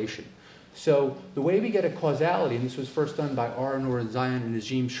correlation. So the way we get a causality, and this was first done by R. Noor Zion and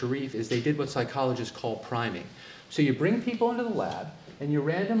Najim Sharif, is they did what psychologists call priming. So you bring people into the lab, and you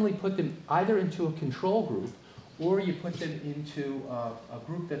randomly put them either into a control group, or you put them into a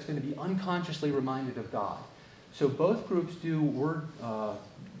group that's going to be unconsciously reminded of God. So both groups do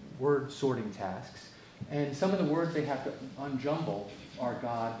word sorting tasks, and some of the words they have to unjumble are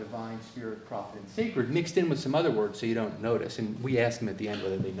God, divine, spirit, prophet, and sacred, mixed in with some other words so you don't notice. And we ask them at the end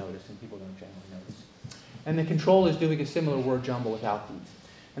whether they notice, and people don't generally notice. And the control is doing a similar word jumble without these.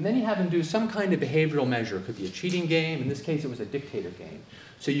 And then you have them do some kind of behavioral measure. It could be a cheating game. In this case, it was a dictator game.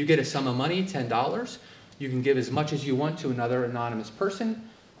 So you get a sum of money, $10. You can give as much as you want to another anonymous person,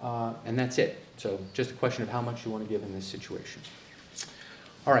 and that's it. So just a question of how much you want to give in this situation.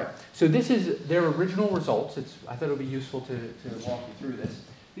 All right, so this is their original results. I thought it would be useful to walk you through this.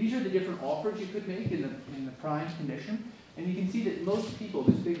 These are the different offers you could make in the prime condition. And you can see that most people,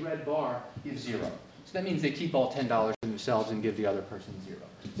 this big red bar, give 0. So that means they keep all $10 for themselves and give the other person 0.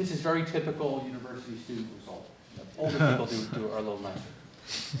 This is very typical university student result. Older people are a little nicer.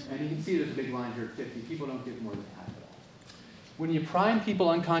 And you can see there's a big line here at 50. People don't give more than half at all. When you prime people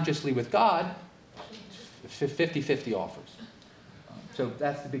unconsciously with God, 50-50 offers. So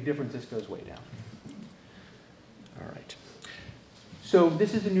that's the big difference. This goes way down. All right. So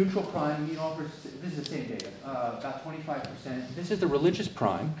this is the neutral prime. Mean offers, this is the same data, about 25%. This is the religious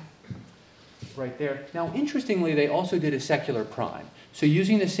prime right there. Now, interestingly, they also did a secular prime. So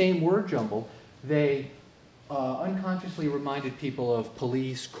using the same word jumble, they unconsciously reminded people of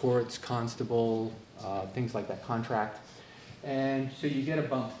police, courts, constable, things like that, contract. And so you get a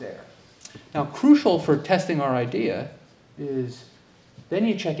bump there. Now, crucial for testing our idea is then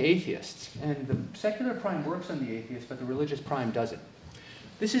you check atheists. And the secular prime works on the atheists, but the religious prime doesn't.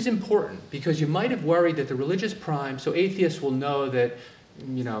 This is important because you might have worried that the religious prime, so atheists will know that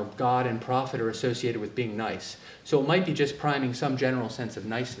God and prophet are associated with being nice. So it might be just priming some general sense of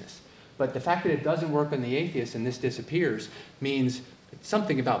niceness. But the fact that it doesn't work on the atheists and this disappears means it's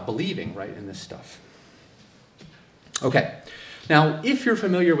something about believing, right, in this stuff. Okay. Now, if you're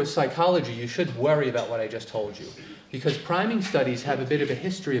familiar with psychology, you should worry about what I just told you, because priming studies have a bit of a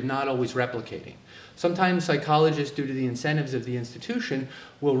history of not always replicating. Sometimes psychologists, due to the incentives of the institution,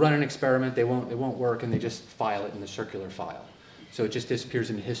 will run an experiment, it won't work, and they just file it in the circular file. So it just disappears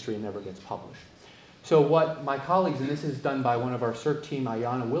into history and never gets published. So what my colleagues, and this is done by one of our CERT team,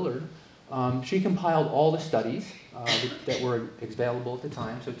 Ayanna Willard, she compiled all the studies that were available at the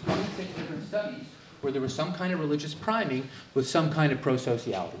time, so 26 different studies where there was some kind of religious priming with some kind of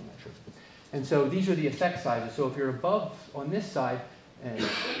pro-sociality measure. And so these are the effect sizes. So if you're above on this side, and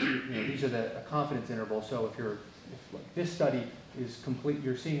these are the confidence interval. So if this study is complete,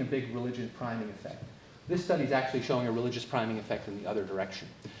 you're seeing a big religious priming effect. This study is actually showing a religious priming effect in the other direction.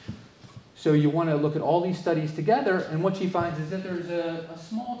 So you want to look at all these studies together, and what she finds is that there's a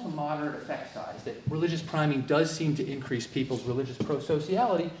small to moderate effect size, that religious priming does seem to increase people's religious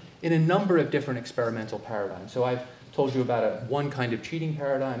pro-sociality in a number of different experimental paradigms. So I've told you about one kind of cheating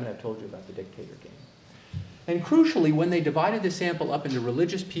paradigm, and I've told you about the dictator game. And crucially, when they divided the sample up into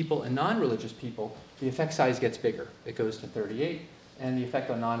religious people and non-religious people, the effect size gets bigger. It goes to 38, and the effect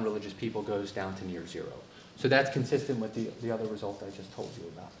on non-religious people goes down to near 0. So that's consistent with the other result I just told you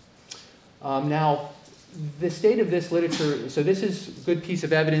about. Now, the state of this literature, so this is a good piece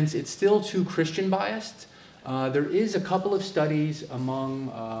of evidence. It's still too Christian biased. There is a couple of studies among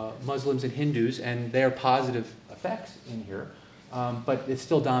Muslims and Hindus, and there are positive effects in here, but it's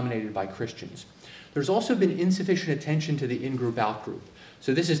still dominated by Christians. There's also been insufficient attention to the in-group, out-group.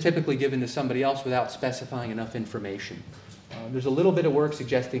 So this is typically given to somebody else without specifying enough information. There's a little bit of work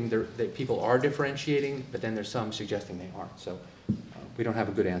suggesting that people are differentiating, but then there's some suggesting they aren't. So we don't have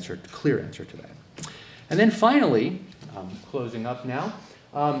a good answer, clear answer to that. And then finally, closing up now,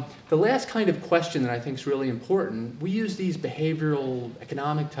 the last kind of question that I think is really important, we use these behavioral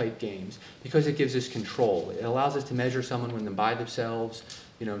economic type games because it gives us control. It allows us to measure someone when they're by themselves,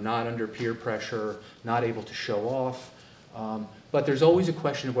 not under peer pressure, not able to show off. But there's always a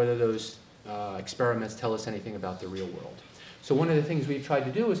question of whether those experiments tell us anything about the real world. So one of the things we've tried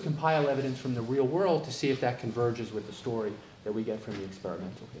to do is compile evidence from the real world to see if that converges with the story that we get from the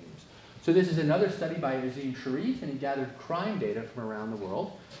experimental games. So this is another study by Azim Sharif, and he gathered crime data from around the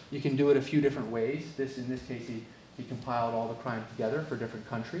world. You can do it a few different ways. In this case, he compiled all the crime together for different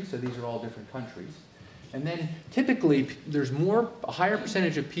countries. So these are all different countries. And then typically, there's a higher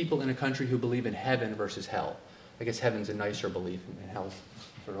percentage of people in a country who believe in heaven versus hell. I guess heaven's a nicer belief, and hell's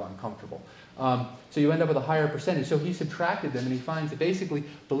sort of uncomfortable. So you end up with a higher percentage. So he subtracted them, and he finds that basically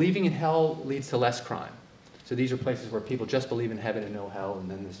believing in hell leads to less crime. So these are places where people just believe in heaven and no hell,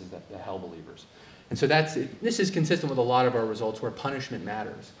 and then this is the hell believers. And so this is consistent with a lot of our results where punishment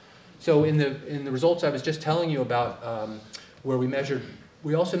matters. So in the results I was just telling you about, where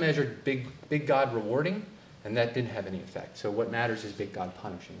we also measured big God rewarding, and that didn't have any effect. So what matters is big God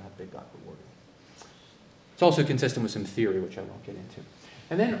punishing, not big God rewarding. It's also consistent with some theory, which I won't get into.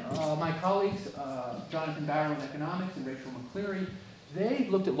 And then my colleagues, Jonathan Barrow in economics and Rachel McCleary, they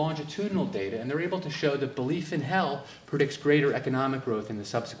looked at longitudinal data, and they're able to show that belief in hell predicts greater economic growth in the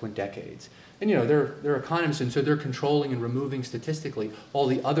subsequent decades. And they're economists, and so they're controlling and removing statistically all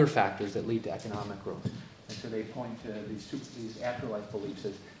the other factors that lead to economic growth. And so they point to these afterlife beliefs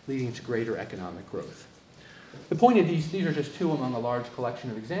as leading to greater economic growth. The point of these are just two among a large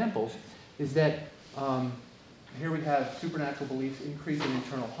collection of examples, is that here we have supernatural beliefs increase in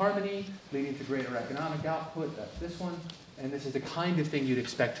internal harmony, leading to greater economic output. That's this one. And this is the kind of thing you'd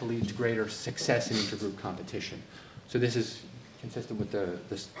expect to lead to greater success in intergroup competition. So this is consistent with the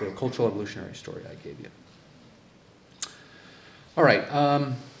cultural evolutionary story I gave you. All right.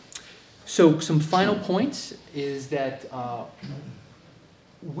 So some final points is that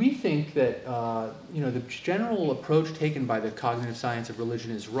we think that the general approach taken by the cognitive science of religion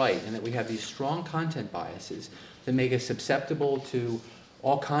is right, and that we have these strong content biases that make us susceptible to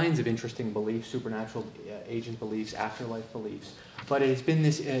all kinds of interesting beliefs, supernatural agent beliefs, afterlife beliefs. But it has been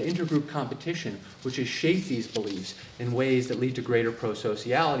this intergroup competition which has shaped these beliefs in ways that lead to greater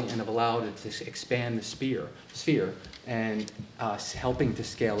pro-sociality and have allowed it to expand the sphere and helping to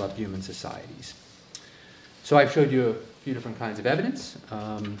scale up human societies. So I've showed you a few different kinds of evidence.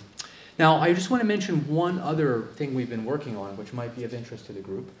 Now, I just want to mention one other thing we've been working on, which might be of interest to the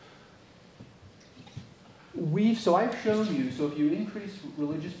group. So I've shown you, so if you increase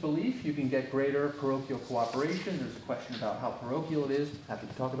religious belief, you can get greater parochial cooperation. There's a question about how parochial it is. Happy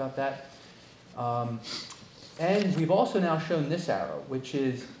to talk about that. And we've also now shown this arrow, which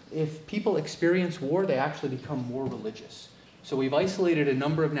is if people experience war, they actually become more religious. So we've isolated a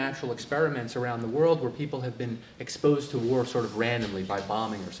number of natural experiments around the world where people have been exposed to war sort of randomly by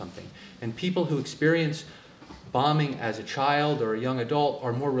bombing or something. And people who experience bombing as a child or a young adult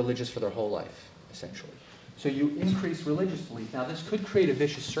are more religious for their whole life, essentially. So you increase religious belief. Now this could create a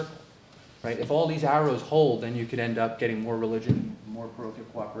vicious circle, right? If all these arrows hold, then you could end up getting more religion, more parochial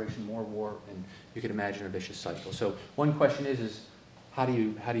cooperation, more war, and you could imagine a vicious cycle. So one question is how do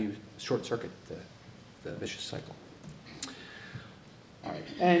you short circuit the vicious cycle? All right.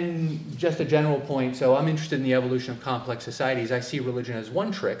 And just a general point, so I'm interested in the evolution of complex societies. I see religion as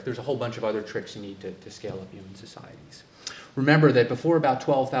one trick. There's a whole bunch of other tricks you need to scale up human societies. Remember that before about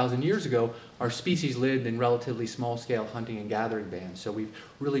 12,000 years ago, our species lived in relatively small-scale hunting and gathering bands. So we've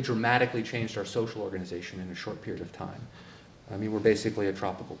really dramatically changed our social organization in a short period of time. I mean, we're basically a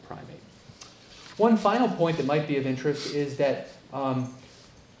tropical primate. One final point that might be of interest is that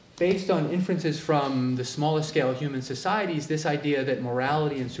based on inferences from the smallest scale human societies, this idea that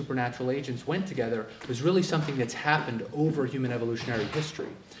morality and supernatural agents went together was really something that's happened over human evolutionary history.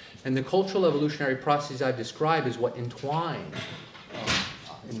 And the cultural evolutionary processes I've described is what entwine,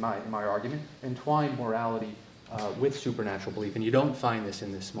 in my argument, entwine morality with supernatural belief. And you don't find this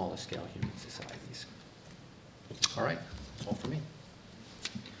in the smallest scale human societies. All right, that's all for me.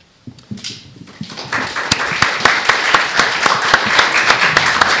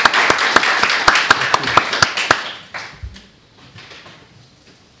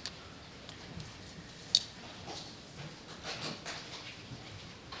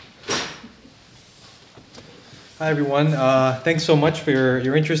 Hi, everyone. Thanks so much for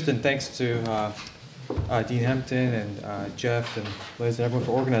your interest, and thanks to Dean Hampton and Jeff and Liz and everyone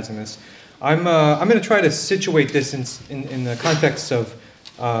for organizing this. I'm going to try to situate this in the context of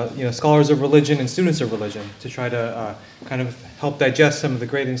scholars of religion and students of religion to try to kind of help digest some of the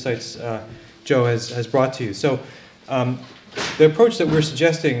great insights Joe has brought to you. So the approach that we're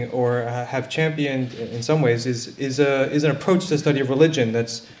suggesting or have championed in some ways is an approach to the study of religion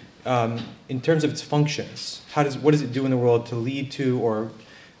that's in terms of its functions. What does it do in the world to lead to or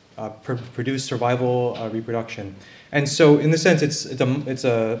produce survival, reproduction? And so, in this sense, it's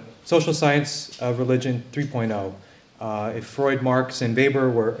a social science of religion 3.0. If Freud, Marx, and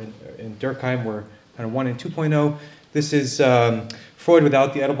Weber and Durkheim were kind of 1 and 2.0, this is Freud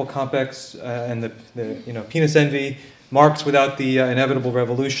without the Oedipal complex and the penis envy. Marx without the inevitable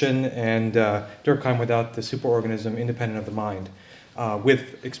revolution, and Durkheim without the superorganism independent of the mind,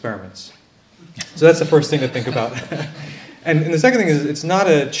 with experiments. So that's the first thing to think about. And the second thing is, it's not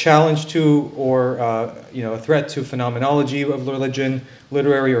a challenge to or a threat to phenomenology of religion,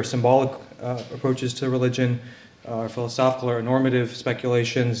 literary or symbolic approaches to religion, philosophical or normative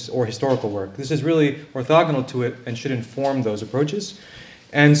speculations, or historical work. This is really orthogonal to it and should inform those approaches.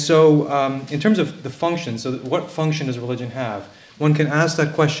 And so in terms of the function, so what function does religion have? One can ask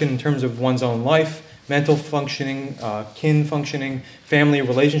that question in terms of one's own life, mental functioning, kin functioning, family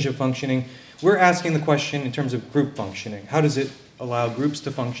relationship functioning. We're asking the question in terms of group functioning. How does it allow groups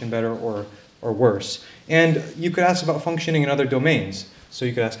to function better or worse? And you could ask about functioning in other domains. So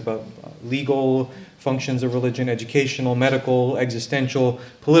you could ask about legal functions of religion, educational, medical, existential,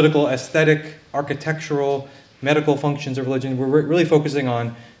 political, aesthetic, architectural, medical functions of religion. We're really focusing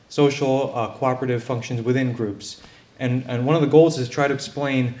on social, cooperative functions within groups. And one of the goals is to try to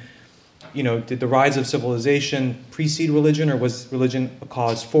explain, did the rise of civilization precede religion, or was religion a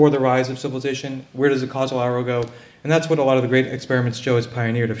cause for the rise of civilization? Where does the causal arrow go? And that's what a lot of the great experiments Joe has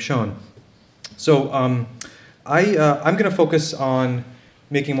pioneered have shown. So I'm going to focus on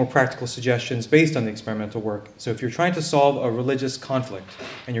making more practical suggestions based on the experimental work. So if you're trying to solve a religious conflict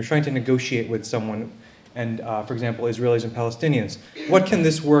and you're trying to negotiate with someone, and for example, Israelis and Palestinians, what can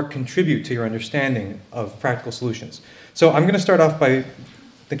this work contribute to your understanding of practical solutions? So I'm going to start off by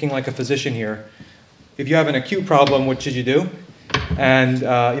thinking like a physician here. If you have an acute problem, what should you do? And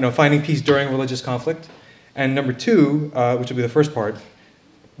finding peace during religious conflict. And number two, which will be the first part,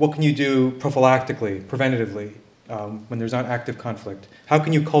 what can you do prophylactically, preventatively, when there's not active conflict? How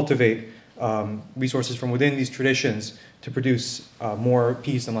can you cultivate resources from within these traditions to produce more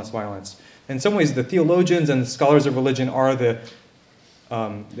peace and less violence? In some ways, the theologians and the scholars of religion are the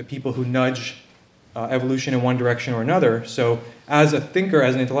people who nudge evolution in one direction or another. So as a thinker,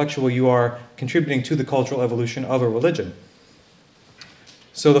 as an intellectual, you are contributing to the cultural evolution of a religion.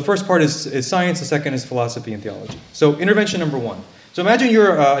 So the first part is science, the second is philosophy and theology. So intervention number one. So imagine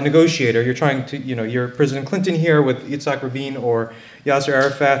you're a negotiator, you're trying to, you're President Clinton here with Yitzhak Rabin or Yasser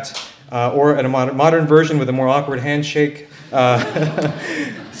Arafat, or in a modern version with a more awkward handshake,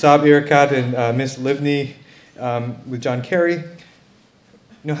 Saab Erekat and Miss Livni with John Kerry.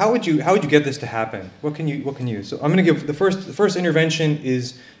 How would you get this to happen? What can you? So I'm going to give the first intervention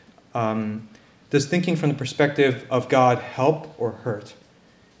is, does thinking from the perspective of God help or hurt?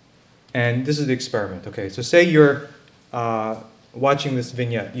 And this is the experiment. Okay, so say you're watching this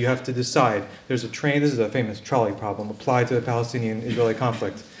vignette. You have to decide. There's a train. This is a famous trolley problem applied to the Palestinian-Israeli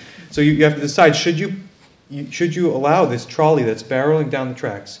conflict. So you have to decide: should you allow this trolley that's barreling down the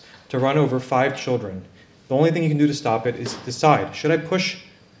tracks to run over 5 children? The only thing you can do to stop it is decide: should I push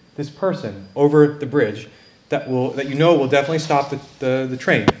this person over the bridge that will definitely stop the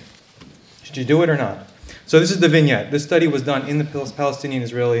train? Should you do it or not? So this is the vignette. This study was done in the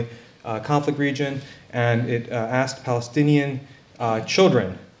Palestinian-Israeli conflict region, and it asked Palestinian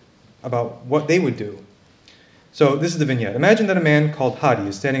children about what they would do. So this is the vignette. Imagine that a man called Hadi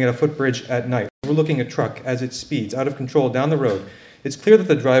is standing at a footbridge at night, overlooking a truck as it speeds out of control down the road. It's clear that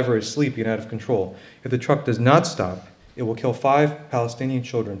the driver is sleepy and out of control. If the truck does not stop, it will kill 5 Palestinian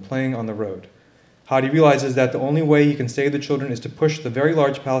children playing on the road. Hadi realizes that the only way he can save the children is to push the very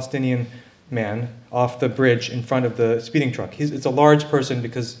large Palestinian man off the bridge in front of the speeding truck. It's a large person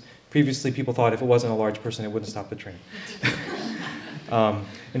because previously people thought if it wasn't a large person, it wouldn't stop the train.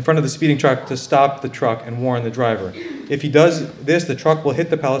 In front of the speeding truck to stop the truck and warn the driver. If he does this, the truck will hit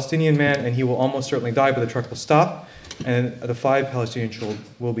the Palestinian man and he will almost certainly die, but the truck will stop and the 5 Palestinian children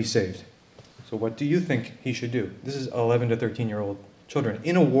will be saved. So what do you think he should do? This is 11 to 13-year-old children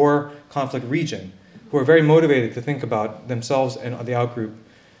in a war conflict region who are very motivated to think about themselves and the outgroup.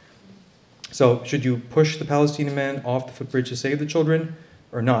 So should you push the Palestinian man off the footbridge to save the children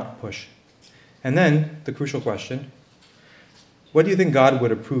or not push? And then the crucial question, what do you think God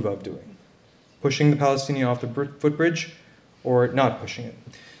would approve of doing? Pushing the Palestinian off the footbridge or not pushing it?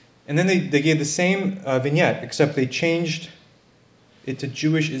 And then they gave the same vignette, except they changed it to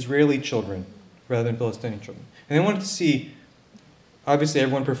Jewish Israeli children rather than Palestinian children. And they wanted to see, obviously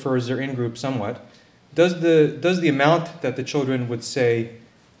everyone prefers their in-group somewhat. Does the amount that the children would say,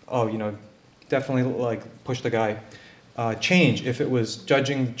 oh, definitely like push the guy, change if it was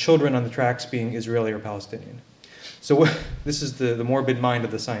judging children on the tracks being Israeli or Palestinian? So this is the morbid mind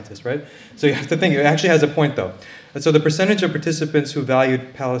of the scientist, right? So you have to think, it actually has a point though. And so the percentage of participants who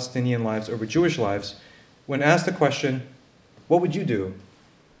valued Palestinian lives over Jewish lives, when asked the question, what would you do?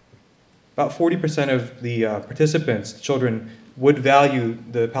 About 40% of the participants, children, would value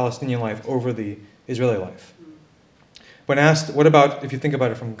the Palestinian life over the Israeli life. When asked, what about, if you think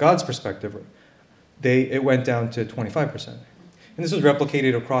about it from God's perspective, it went down to 25%. And this was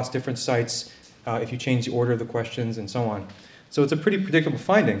replicated across different sites if you change the order of the questions and so on. So it's a pretty predictable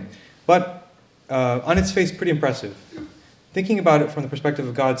finding, but on its face, pretty impressive. Thinking about it from the perspective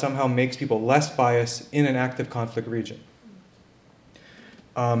of God somehow makes people less biased in an active conflict region.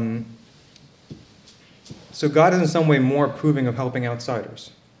 So God is in some way more approving of helping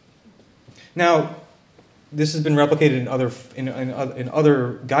outsiders. Now, this has been replicated in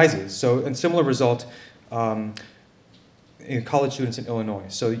other guises. So, a similar result in college students in Illinois.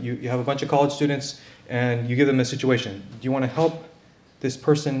 So you have a bunch of college students, and you give them a situation. Do you want to help this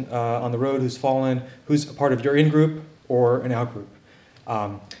person on the road who's fallen, who's a part of your in-group or an out-group?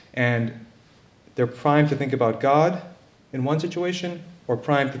 And they're primed to think about God in one situation, or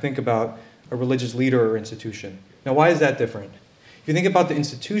primed to think about a religious leader or institution. Now, why is that different? If you think about the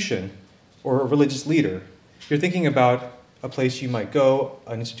institution or a religious leader, you're thinking about a place you might go,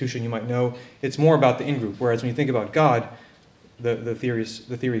 an institution you might know. It's more about the in-group. Whereas when you think about God, the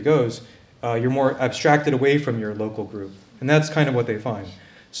theory goes, you're more abstracted away from your local group. And that's kind of what they find.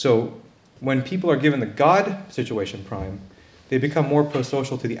 So when people are given the God situation prime, they become more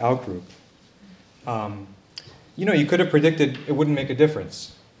pro-social to the out-group. You could have predicted it wouldn't make a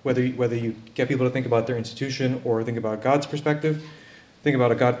difference whether you get people to think about their institution or think about God's perspective, think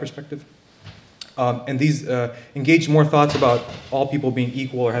about a God perspective. And these engage more thoughts about all people being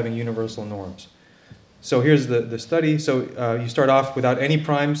equal or having universal norms. So here's the study. So you start off without any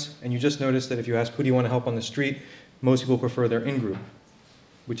primes, and you just notice that if you ask who do you want to help on the street, most people prefer their in-group,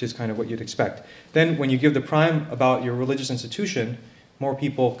 which is kind of what you'd expect. Then when you give the prime about your religious institution, more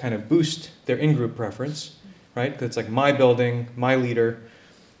people kind of boost their in-group preference, right? That's like my building, my leader.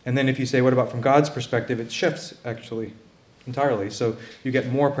 And then if you say, what about from God's perspective, it shifts actually entirely. So you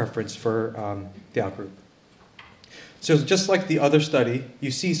get more preference for the out-group. So just like the other study, you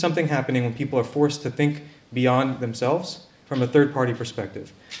see something happening when people are forced to think beyond themselves from a third-party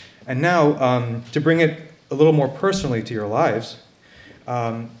perspective. And now, to bring it a little more personally to your lives,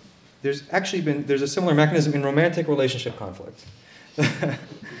 there's a similar mechanism in romantic relationship conflict.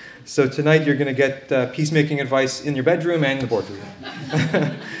 So tonight you're going to get peacemaking advice in your bedroom and in the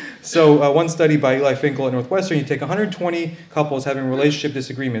boardroom. So one study by Eli Finkel at Northwestern, you take 120 couples having relationship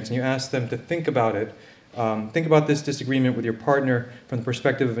disagreements and you ask them to think about it. Think about this disagreement with your partner from the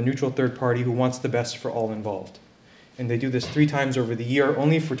perspective of a neutral third party who wants the best for all involved. And they do this 3 times over the year,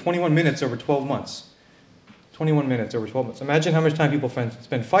 only for 21 minutes over 12 months. 21 minutes over 12 months. Imagine how much time people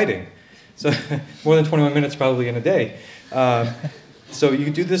spend fighting. So more than 21 minutes probably in a day. So you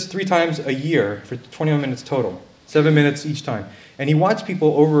do this 3 times a year for 21 minutes total, 7 minutes each time. And he watched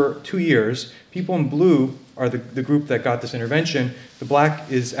people over 2 years. People in blue are the group that got this intervention. The black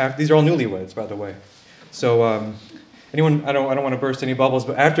is, these are all newlyweds, by the way. So I don't want to burst any bubbles,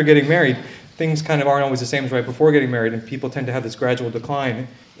 but after getting married, things kind of aren't always the same as right before getting married, and people tend to have this gradual decline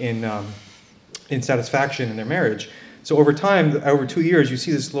in satisfaction in their marriage. So over time, over 2 years, you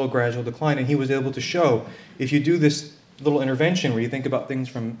see this little gradual decline, and he was able to show if you do this little intervention where you think about things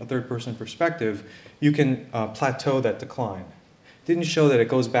from a third-person perspective, you can plateau that decline. Didn't show that it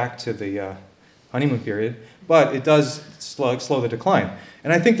goes back to the honeymoon period, but it does slow the decline.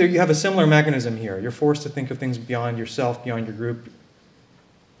 And I think that you have a similar mechanism here. You're forced to think of things beyond yourself, beyond your group.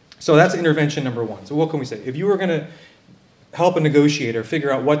 So that's intervention number 1. So what can we say? If you were going to help a negotiator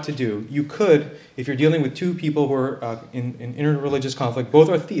figure out what to do, you could, if you're dealing with 2 people who are in interreligious conflict, both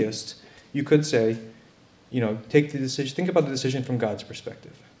are theists, you could say, take the decision, think about the decision from God's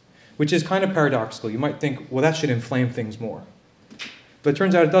perspective, which is kind of paradoxical. You might think, well, that should inflame things more. But it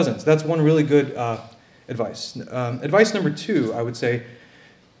turns out it doesn't. So that's one really good advice. Advice number 2, I would say,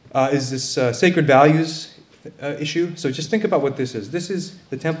 is this sacred values issue. So just think about what this is. This is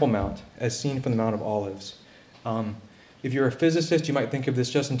the Temple Mount as seen from the Mount of Olives. If you're a physicist, you might think of this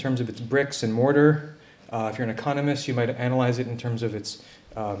just in terms of its bricks and mortar. If you're an economist, you might analyze it in terms of its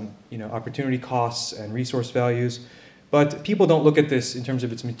opportunity costs and resource values. But people don't look at this in terms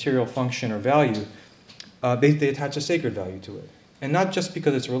of its material function or value. They attach a sacred value to it. And not just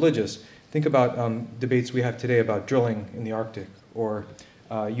because it's religious. Think about debates we have today about drilling in the Arctic or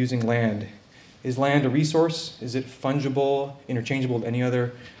using land. Is land a resource? Is it fungible, interchangeable with any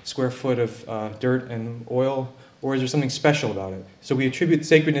other square foot of dirt and oil? Or is there something special about it? So we attribute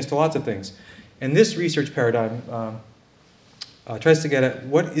sacredness to lots of things. And this research paradigm tries to get at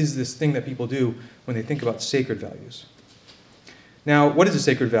what is this thing that people do when they think about sacred values. Now, what is a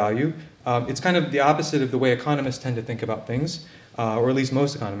sacred value? It's kind of the opposite of the way economists tend to think about things, or at least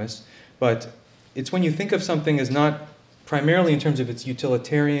most economists. But it's when you think of something as not primarily in terms of its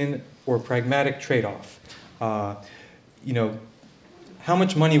utilitarian or pragmatic trade-off. How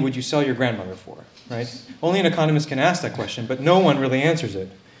much money would you sell your grandmother for, right? Only an economist can ask that question, but no one really answers it.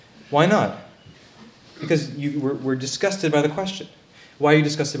 Why not? Because we're disgusted by the question. Why are you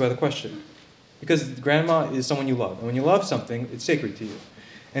disgusted by the question? Because grandma is someone you love. And when you love something, it's sacred to you.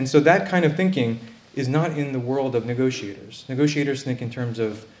 And so that kind of thinking is not in the world of negotiators. Negotiators think in terms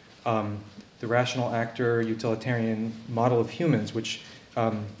of the rational actor, utilitarian model of humans, which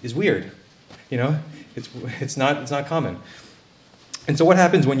is weird. It's not common. And so what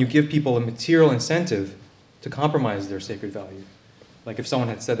happens when you give people a material incentive to compromise their sacred value? Like if someone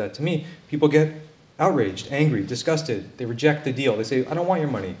had said that to me, people get outraged, angry, disgusted. They reject the deal. They say, I don't want your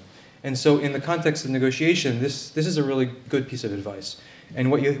money. And so in the context of negotiation, this is a really good piece of advice.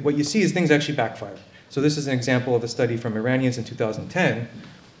 And what you see is things actually backfire. So this is an example of a study from Iranians in 2010,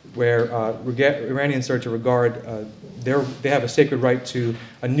 where Iranians started to regard, they have a sacred right to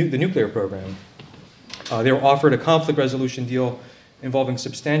the nuclear program. They were offered a conflict resolution deal involving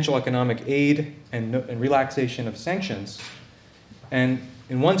substantial economic aid and relaxation of sanctions. And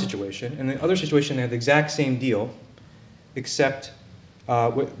in one situation, in the other situation, they had the exact same deal, except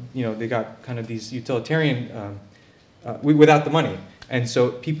they got kind of these utilitarian, without the money. And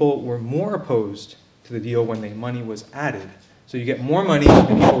so people were more opposed to the deal when the money was added. So you get more money and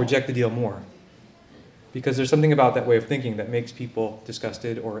people reject the deal more. Because there's something about that way of thinking that makes people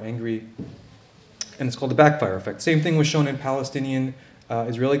disgusted or angry. And it's called the backfire effect. Same thing was shown in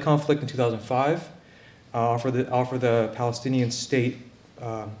Palestinian-Israeli conflict in 2005. Offer the Palestinian state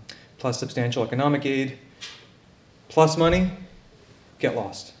plus substantial economic aid, plus money, get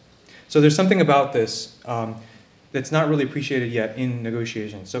lost. So there's something about this that's not really appreciated yet in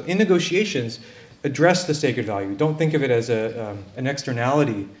negotiations. So in negotiations, address the sacred value. Don't think of it as an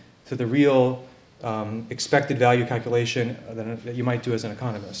externality to the real expected value calculation that you might do as an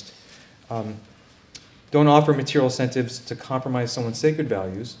economist. Don't offer material incentives to compromise someone's sacred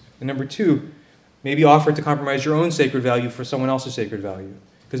values. And number two, maybe offer to compromise your own sacred value for someone else's sacred value.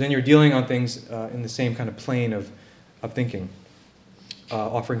 Because then you're dealing on things in the same kind of plane of thinking.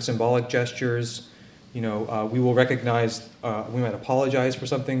 Offering symbolic gestures. We will recognize, we might apologize for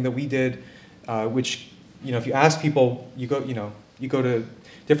something that we did, which, if you ask people, you go to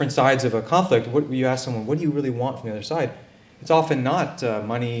different sides of a conflict, you ask someone, what do you really want from the other side? It's often not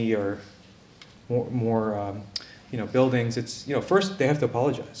money or more buildings. It's, first they have to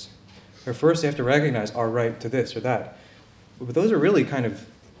apologize. Or first they have to recognize our right to this or that. But those are really kind of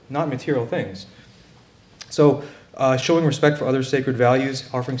not material things. So showing respect for other sacred values,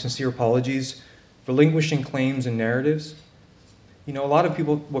 offering sincere apologies, relinquishing claims and narratives. A lot of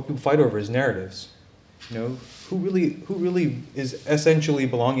what people fight over is narratives. Who really is essentially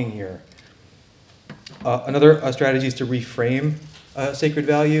belonging here? Another strategy is to reframe a sacred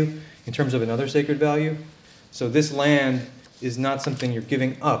value in terms of another sacred value. So this land is not something you're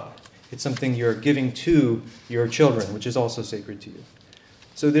giving up. It's something you're giving to your children, which is also sacred to you.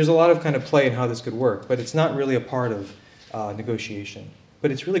 So there's a lot of kind of play in how this could work, but it's not really a part of negotiation.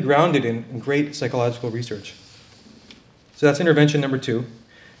 But it's really grounded in great psychological research. So that's intervention number two.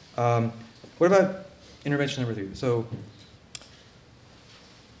 What about intervention number three? So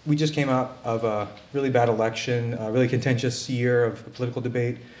we just came out of a really bad election, a really contentious year of political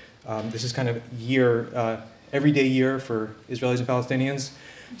debate. This is kind of everyday year for Israelis and Palestinians.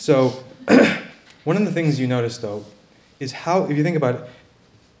 So one of the things you notice, though, is how, if you think about it,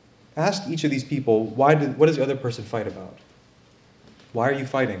 ask each of these people, what does the other person fight about? Why are you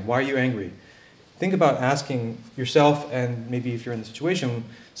fighting? Why are you angry? Think about asking yourself, and maybe if you're in the situation,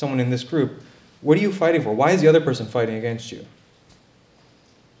 someone in this group, what are you fighting for? Why is the other person fighting against you?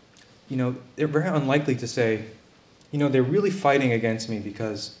 They're very unlikely to say, they're really fighting against me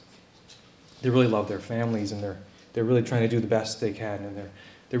because they really love their families and they're really trying to do the best they can and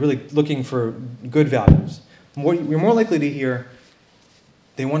they're really looking for good values. we're more likely to hear,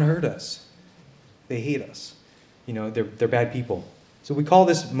 they want to hurt us. They hate us. You know, they're bad people. So we call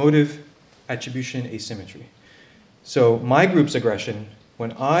this motive attribution asymmetry. So my group's aggression,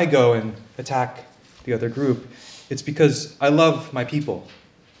 when I go and attack the other group, it's because I love my people.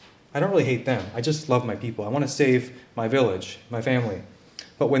 I don't really hate them. I just love my people. I want to save my village, my family.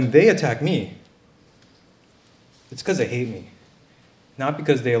 But when they attack me, it's because they hate me, not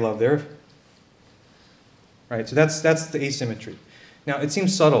because they love their. Right. So that's the asymmetry. Now it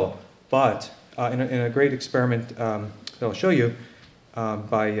seems subtle, but in a great experiment that I'll show you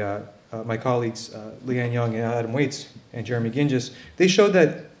by my colleagues Leanne Young and Adam Waits and Jeremy Ginges, they showed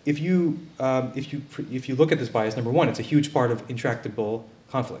that if you look at this bias, number one, it's a huge part of intractable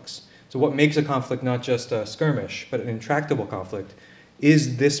conflicts. So what makes a conflict not just a skirmish, but an intractable conflict,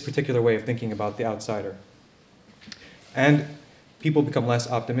 is this particular way of thinking about the outsider. And people become less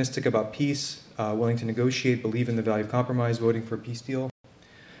optimistic about peace, willing to negotiate, believe in the value of compromise, voting for a peace deal.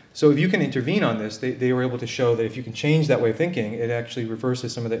 So if you can intervene on this, they were able to show that if you can change that way of thinking, it actually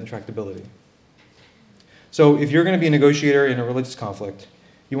reverses some of that intractability. So if you're going to be a negotiator in a religious conflict,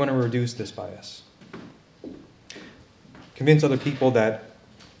 you want to reduce this bias. Convince other people that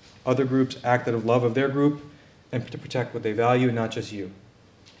other groups act out of love of their group and to protect what they value, not just you.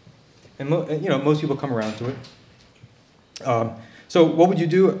 And most people come around to it. So what would you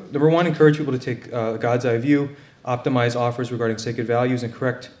do? Number one, encourage people to take a God's eye view, optimize offers regarding sacred values, and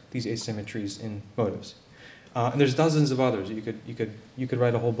correct these asymmetries in motives. And there's dozens of others. You could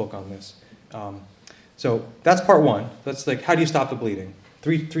write a whole book on this. So that's part one. That's like, how do you stop the bleeding?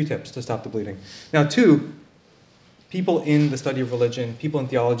 Three tips to stop the bleeding. Now, two, people in the study of religion, people in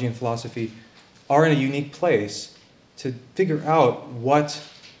theology and philosophy, are in a unique place to figure out what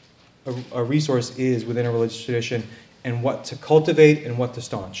a resource is within a religious tradition and what to cultivate and what to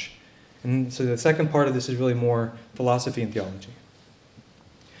staunch. And so the second part of this is really more philosophy and theology.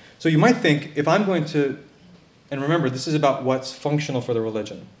 So you might think, if I'm going to, and remember, this is about what's functional for the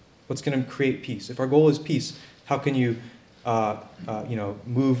religion, what's going to create peace. If our goal is peace, how can you,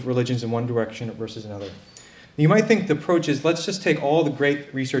 move religions in one direction versus another? You might think the approach is, let's just take all the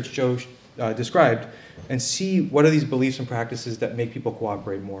great research Joe described and see what are these beliefs and practices that make people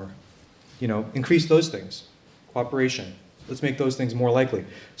cooperate more. Increase those things. Cooperation. Let's make those things more likely.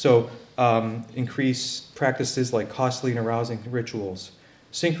 So increase practices like costly and arousing rituals,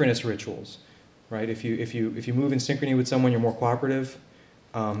 synchronous rituals, right? If you move in synchrony with someone, you're more cooperative.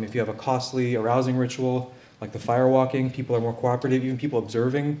 If you have a costly, arousing ritual like the fire walking, people are more cooperative. Even people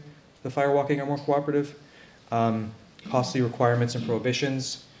observing the fire walking are more cooperative. Costly requirements and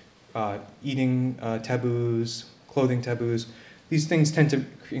prohibitions, eating taboos, clothing taboos. These things tend to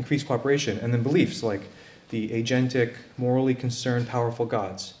increase cooperation. And then beliefs like the agentic, morally concerned, powerful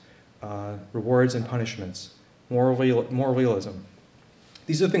gods, rewards and punishments, moral realism.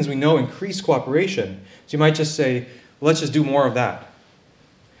 These are things we know increase cooperation. So you might just say, well, let's just do more of that.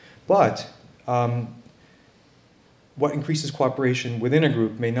 But what increases cooperation within a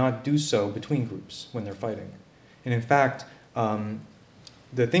group may not do so between groups when they're fighting. And in fact,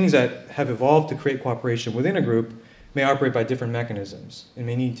 the things that have evolved to create cooperation within a group may operate by different mechanisms and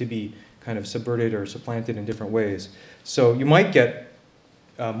may need to be kind of subverted or supplanted in different ways. So you might get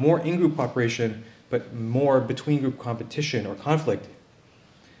more in-group cooperation, but more between-group competition or conflict.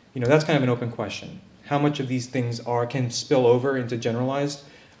 That's kind of an open question. How much of these things can spill over into generalized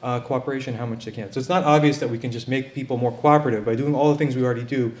cooperation, how much they can't. So it's not obvious that we can just make people more cooperative by doing all the things we already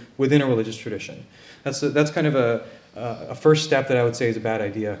do within a religious tradition. That's kind of a first step that I would say is a bad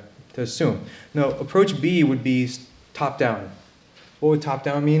idea to assume. No, approach B would be top-down. What would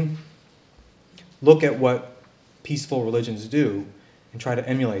top-down mean? Look at what peaceful religions do and try to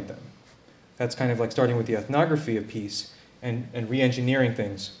emulate them. That's kind of like starting with the ethnography of peace and re-engineering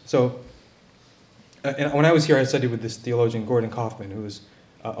things. So and when I was here, I studied with this theologian, Gordon Kaufman, who was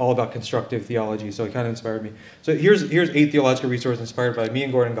all about constructive theology, so he kind of inspired me. So here's 8 theological resources inspired by me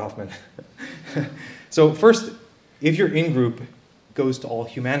and Gordon Kaufman. So first, if your in-group goes to all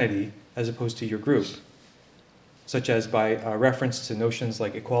humanity as opposed to your group, such as by reference to notions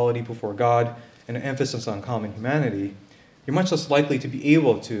like equality before God and an emphasis on common humanity, you're much less likely to be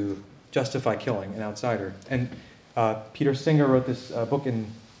able to justify killing an outsider. And Peter Singer wrote this book in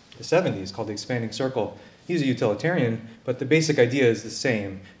the 70s called The Expanding Circle. He's a utilitarian, but the basic idea is the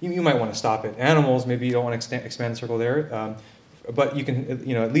same. You might want to stop it. Animals, maybe you don't want to expand the circle there, but you can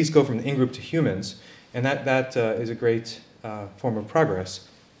at least go from the in-group to humans, and that is a great form of progress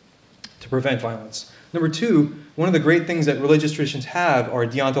to prevent violence. Number 2, one of the great things that religious traditions have are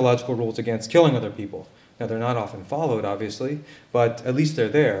deontological rules against killing other people. Now, they're not often followed, obviously, but at least they're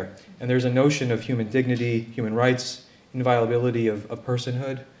there. And there's a notion of human dignity, human rights, inviolability of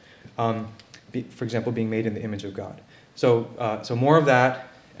personhood, for example, being made in the image of God. So more of that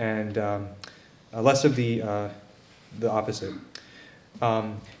and less of the opposite.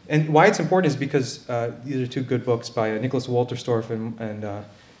 And why it's important is because these are two good books by Nicholas Wolterstorff and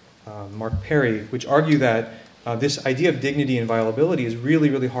Mark Perry, which argue that this idea of dignity and inviolability is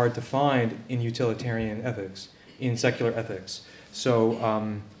really, really hard to find in utilitarian ethics, in secular ethics.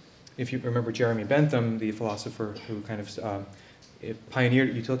 So if you remember Jeremy Bentham, the philosopher who kind of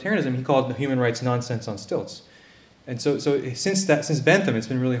pioneered utilitarianism, he called human rights nonsense on stilts. And so since Bentham, it's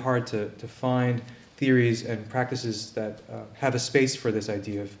been really hard to find theories and practices that have a space for this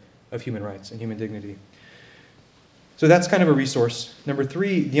idea of human rights and human dignity. So that's kind of a resource. Number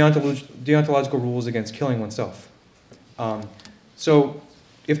 3, deontological rules against killing oneself. So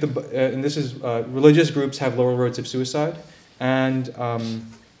if and this is religious groups have lower rates of suicide, and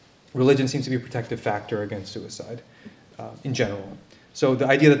religion seems to be a protective factor against suicide in general. So the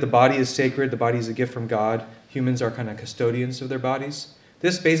idea that the body is sacred, the body is a gift from God, humans are kind of custodians of their bodies.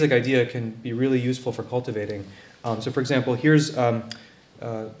 This basic idea can be really useful for cultivating. So for example, here's a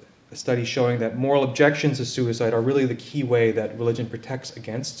study showing that moral objections to suicide are really the key way that religion protects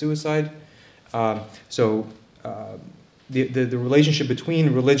against suicide. The relationship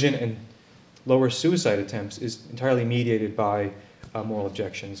between religion and lower suicide attempts is entirely mediated by moral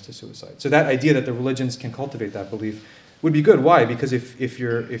objections to suicide. So that idea that the religions can cultivate that belief would be good. Why? Because if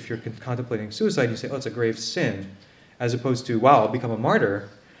you're contemplating suicide, you say, oh, it's a grave sin, as opposed to, wow, I'll become a martyr.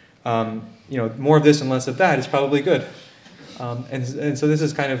 More of this and less of that is probably good. And so this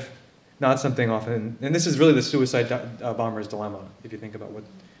is kind of not something often, and this is really the suicide bomber's dilemma, if you think about what,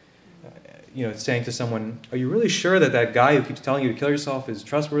 saying to someone, are you really sure that that guy who keeps telling you to kill yourself is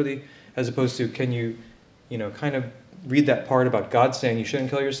trustworthy, as opposed to, can you, kind of read that part about God saying you shouldn't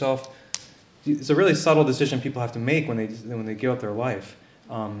kill yourself? It's a really subtle decision people have to make when they give up their life.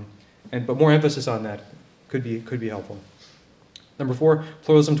 But more emphasis on that could be helpful. Number 4,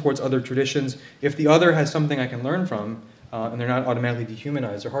 pluralism towards other traditions. If the other has something I can learn from, and they're not automatically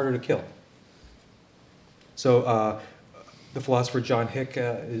dehumanized, they're harder to kill. So the philosopher John Hick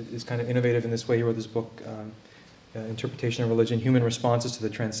is kind of innovative in this way. He wrote this book, Interpretation of Religion, Human Responses to the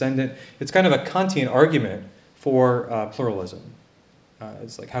Transcendent. It's kind of a Kantian argument for pluralism.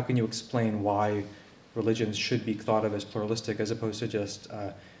 It's like, how can you explain why religions should be thought of as pluralistic as opposed to just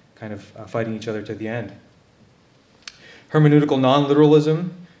kind of fighting each other to the end? Hermeneutical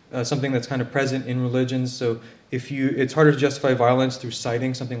non-literalism, something that's kind of present in religions. So it's harder to justify violence through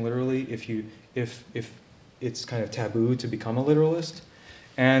citing something literally if it's kind of taboo to become a literalist.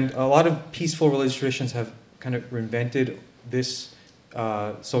 And a lot of peaceful religious traditions have kind of reinvented this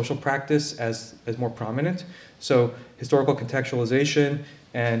social practice as more prominent. So historical contextualization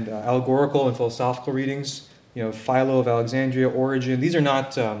and allegorical and philosophical readings, Philo of Alexandria, Origen, these are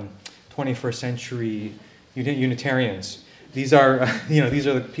not 21st century Unitarians. These are, these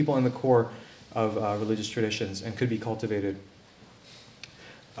are the people in the core of religious traditions and could be cultivated.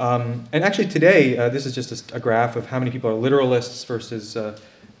 And actually today, this is just a graph of how many people are literalists versus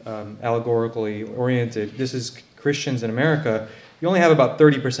allegorically oriented. This is Christians in America. You only have about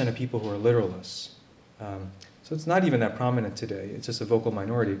 30% of people who are literalists. So it's not even that prominent today. It's just a vocal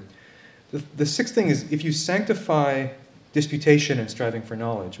minority. The sixth thing is, if you sanctify disputation and striving for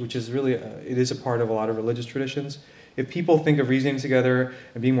knowledge, which is really, it is a part of a lot of religious traditions. If people think of reasoning together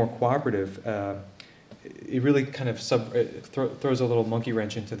and being more cooperative, it really kind of throws a little monkey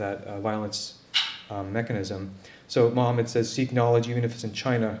wrench into that violence mechanism. So Muhammad says, seek knowledge even if it's in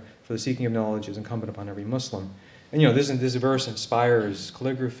China, for the seeking of knowledge is incumbent upon every Muslim. And this verse inspires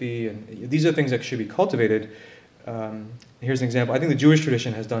calligraphy, and these are things that should be cultivated. Here's an example. I think the Jewish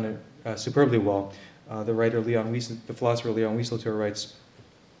tradition has done it superbly well. The philosopher Leon Wieseltier writes,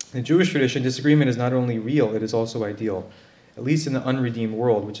 in the Jewish tradition, disagreement is not only real, it is also ideal. At least in the unredeemed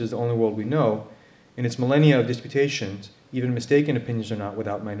world, which is the only world we know, in its millennia of disputations, even mistaken opinions are not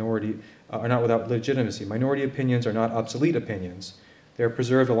without legitimacy. Minority opinions are not obsolete opinions. They are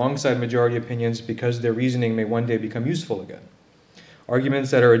preserved alongside majority opinions because their reasoning may one day become useful again.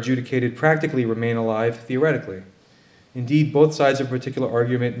 Arguments that are adjudicated practically remain alive theoretically. Indeed, both sides of a particular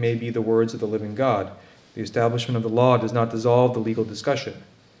argument may be the words of the living God. The establishment of the law does not dissolve the legal discussion.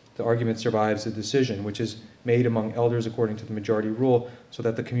 The argument survives the decision, which is made among elders according to the majority rule, so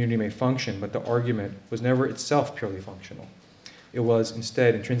that the community may function, but the argument was never itself purely functional. It was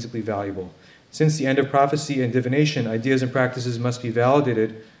instead intrinsically valuable. Since the end of prophecy and divination, ideas and practices must be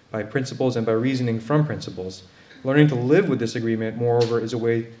validated by principles and by reasoning from principles. Learning to live with disagreement, moreover, is a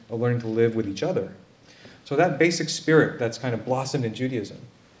way of learning to live with each other. So that basic spirit that's kind of blossomed in Judaism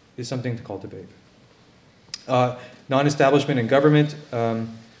is something to cultivate. Non-establishment in government,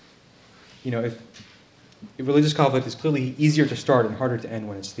 if religious conflict is clearly easier to start and harder to end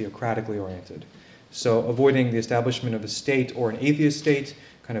when it's theocratically oriented. So avoiding the establishment of a state or an atheist state,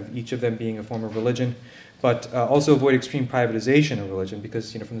 kind of each of them being a form of religion, but also avoid extreme privatization of religion,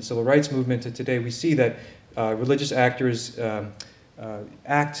 because from the civil rights movement to today, we see that religious actors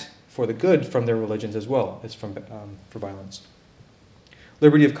act for the good from their religions as well as for violence.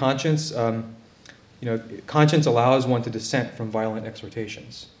 Liberty of conscience. Conscience allows one to dissent from violent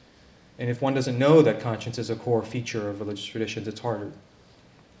exhortations. And if one doesn't know that conscience is a core feature of religious traditions, it's harder.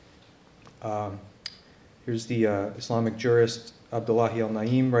 Here's the Islamic jurist Abdullahi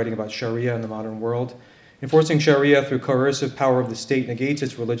al-Naim writing about Sharia in the modern world. Enforcing Sharia through coercive power of the state negates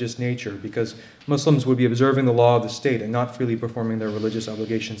its religious nature, because Muslims would be observing the law of the state and not freely performing their religious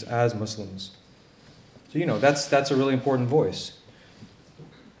obligations as Muslims. So, that's a really important voice.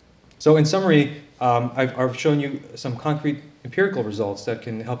 So in summary, I've shown you some concrete empirical results that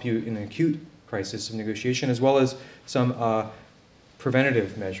can help you in an acute crisis of negotiation, as well as some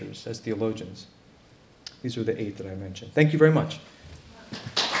preventative measures as theologians. These are the 8 that I mentioned. Thank you very much.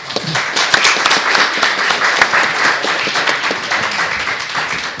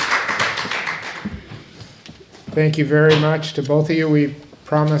 Thank you very much to both of you. We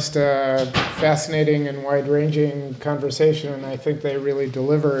promised a fascinating and wide-ranging conversation, and I think they really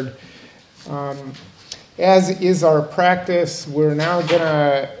delivered. As is our practice, we're now going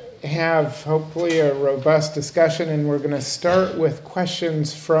to have hopefully a robust discussion, and we're going to start with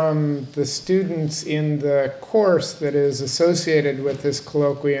questions from the students in the course that is associated with this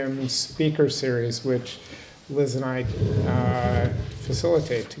colloquium speaker series, which Liz and I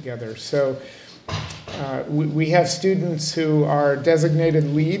facilitate together. So we have students who are designated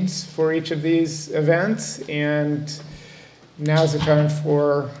leads for each of these events, and now's the time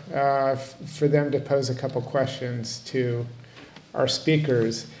for them to pose a couple questions to our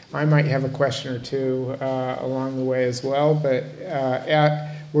speakers. I might have a question or two along the way as well, but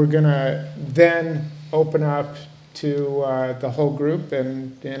we're going to then open up to the whole group,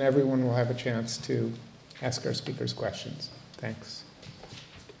 and everyone will have a chance to ask our speakers questions. Thanks.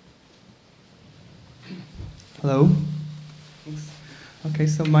 Hello. Thanks. Okay,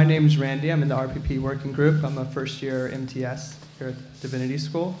 so my name is Randy. I'm in the RPP working group. I'm a first-year MTS here at Divinity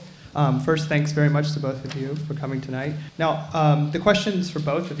School. First, thanks very much to both of you for coming tonight. Now, the question is for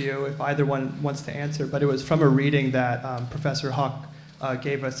both of you, if either one wants to answer, but it was from a reading that Professor Hawk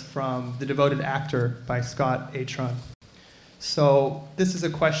gave us from The Devoted Actor by Scott Atron. So this is a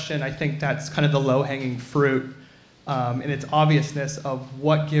question, I think, that's kind of the low-hanging fruit in its obviousness of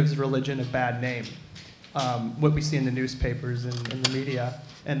what gives religion a bad name. What we see in the newspapers and in the media,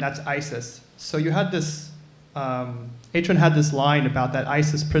 and that's ISIS. So you had this, Atron had this line about that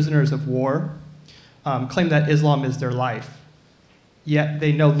ISIS prisoners of war claim that Islam is their life, yet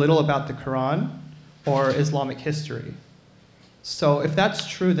they know little about the Quran or Islamic history. So if that's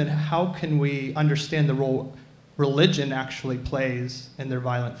true, then how can we understand the role religion actually plays in their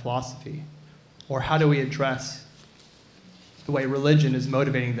violent philosophy? Or how do we address the way religion is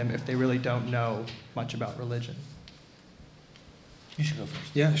motivating them if they really don't know much about religion? You should go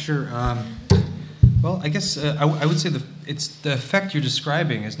first. Yeah, sure. Well, I guess I would say it's the effect you're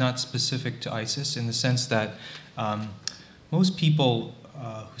describing is not specific to ISIS, in the sense that most people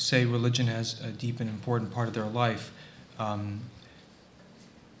who say religion has a deep and important part of their life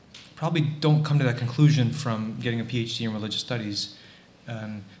probably don't come to that conclusion from getting a PhD in religious studies.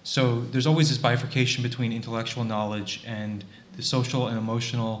 So there's always this bifurcation between intellectual knowledge and the social and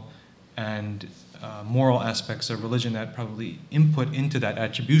emotional and moral aspects of religion that probably input into that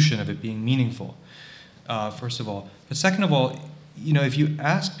attribution of it being meaningful, first of all. But second of all, if you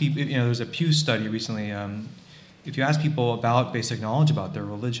ask people, there's a Pew study recently, if you ask people about basic knowledge about their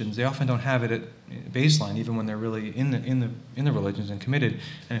religions, they often don't have it at baseline, even when they're really in the religions and committed.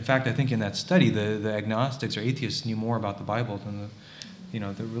 And in fact, I think in that study, the agnostics or atheists knew more about the Bible than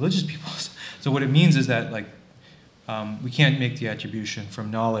the religious people. So what it means is that we can't make the attribution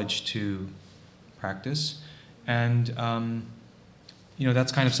from knowledge to practice, and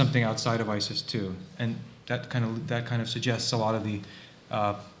that's kind of something outside of ISIS too, and that kind of suggests a lot of the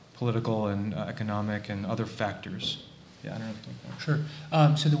political and economic and other factors. Yeah, I don't know. Sure.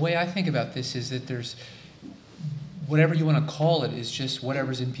 So the way I think about this is that there's whatever you want to call it is just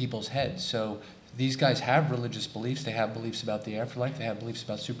whatever's in people's heads. So these guys have religious beliefs. They have beliefs about the afterlife. They have beliefs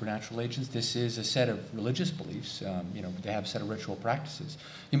about supernatural agents. This is a set of religious beliefs. They have a set of ritual practices.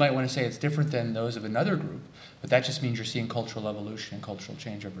 You might want to say it's different than those of another group, but that just means you're seeing cultural evolution and cultural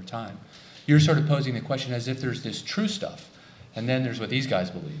change over time. You're sort of posing the question as if there's this true stuff, and then there's what these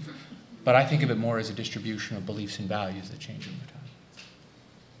guys believe. But I think of it more as a distribution of beliefs and values that change over time.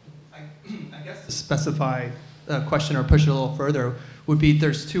 I guess to specify a question or push it a little further would be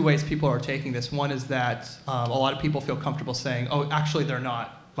there's two ways people are taking this. One is that a lot of people feel comfortable saying, oh, actually they're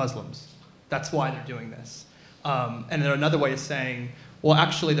not Muslims. That's why they're doing this. And then another way is saying, well,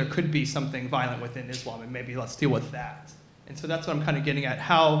 actually there could be something violent within Islam, and maybe let's deal with that. And so that's what I'm kind of getting at.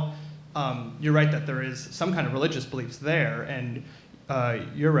 How you're right that there is some kind of religious beliefs there, and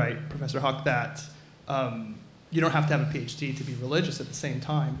you're right, Professor Huck, that you don't have to have a PhD to be religious at the same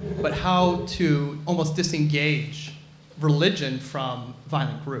time, but how to almost disengage religion from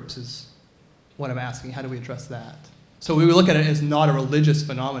violent groups is what I'm asking. How do we address that? So we would look at it as not a religious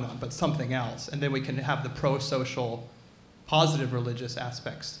phenomenon, but something else, and then we can have the pro-social, positive religious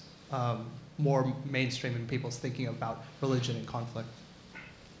aspects more mainstream in people's thinking about religion and conflict.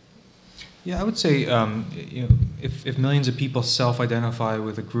 Yeah, I would say if millions of people self-identify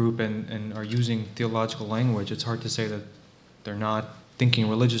with a group and are using theological language, it's hard to say that they're not thinking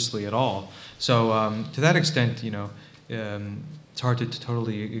religiously at all. So to that extent, it's hard to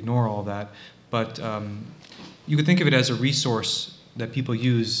totally ignore all that. But you could think of it as a resource that people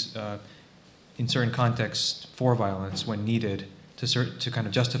use in certain contexts for violence when needed to kind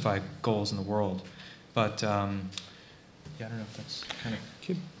of justify goals in the world. But yeah, I don't know if that's kind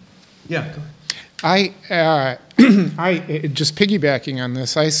of... Yeah, go ahead. I just piggybacking on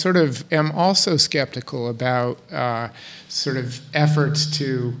this, I sort of am also skeptical about sort of efforts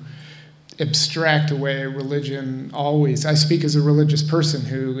to abstract away religion always. I speak as a religious person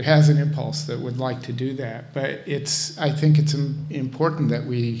who has an impulse that would like to do that, but I think it's important that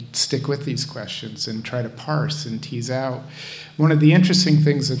we stick with these questions and try to parse and tease out. One of the interesting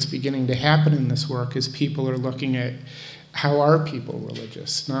things that's beginning to happen in this work is people are looking at how are people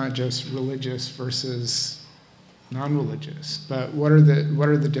religious, not just religious versus non-religious, but what are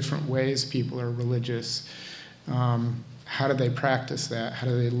the different ways people are religious? How do they practice that? How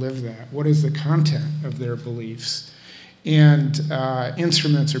do they live that? What is the content of their beliefs? And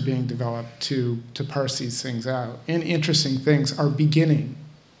instruments are being developed to parse these things out. And interesting things are beginning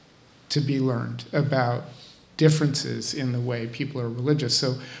to be learned about differences in the way people are religious.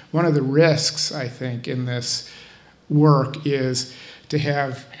 So one of the risks, I think, in this work is to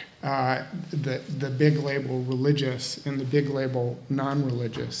have the big label religious and the big label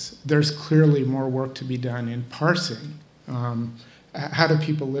non-religious. There's clearly more work to be done in parsing. How do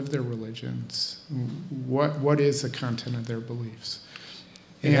people live their religions? What is the content of their beliefs?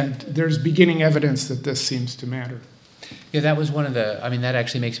 And there's beginning evidence that this seems to matter. Yeah, that was one of that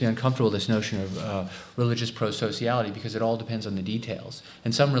actually makes me uncomfortable, this notion of religious pro-sociality, because it all depends on the details.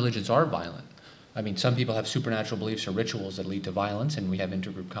 And some religions are violent. I mean, some people have supernatural beliefs or rituals that lead to violence, and we have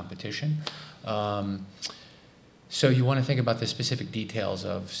intergroup competition. So you want to think about the specific details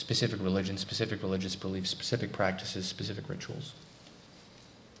of specific religions, specific religious beliefs, specific practices, specific rituals.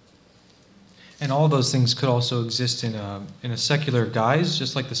 And all those things could also exist in a secular guise,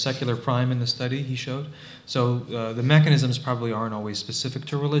 just like the secular prime in the study he showed. So the mechanisms probably aren't always specific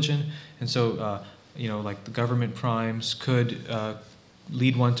to religion, and so like the government primes could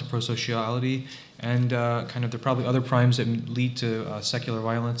lead one to prosociality, and there are probably other primes that lead to secular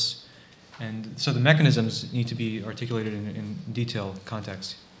violence. And so the mechanisms need to be articulated in detailed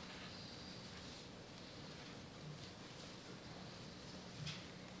context.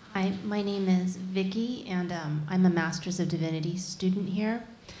 Hi, my name is Vicky, and I'm a Master's of Divinity student here.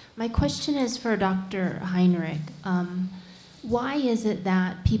 My question is for Dr. Heinrich. Why is it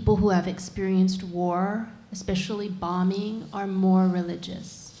that people who have experienced war, especially bombing, are more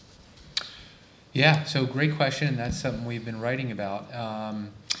religious? Yeah, so great question, and that's something we've been writing about.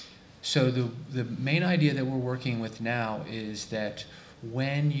 So the main idea that we're working with now is that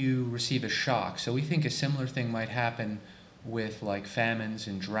when you receive a shock, so we think a similar thing might happen with like famines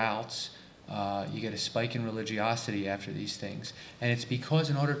and droughts. You get a spike in religiosity after these things. And it's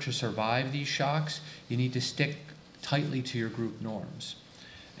because in order to survive these shocks, you need to stick tightly to your group norms.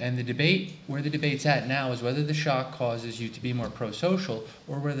 And where the debate's at now is whether the shock causes you to be more pro-social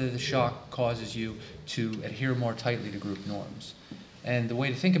or whether the shock causes you to adhere more tightly to group norms. And the way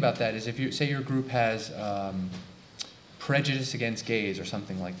to think about that is if you say your group has prejudice against gays or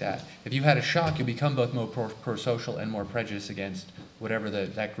something like that. If you had a shock, you become both more pro-social and more prejudiced agained whatever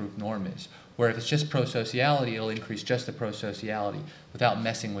that group norm is. Where if it's just pro-sociality, it'll increase just the pro-sociality without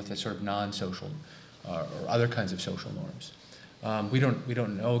messing with the sort of non-social or other kinds of social norms. We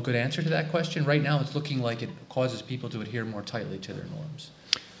don't know a good answer to that question. Right now, it's looking like it causes people to adhere more tightly to their norms.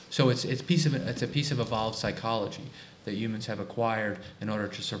 So it's a piece of evolved psychology that humans have acquired in order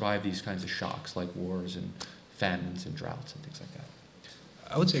to survive these kinds of shocks like wars and famines and droughts and things like that.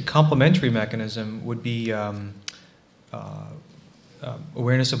 I would say a complementary mechanism would be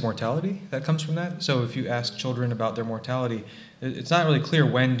awareness of mortality that comes from that. So if you ask children about their mortality, it's not really clear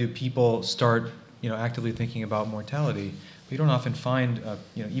when do people start, actively thinking about mortality. But you don't often find,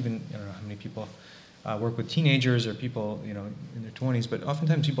 even I don't know how many people work with teenagers or people, in their 20s, but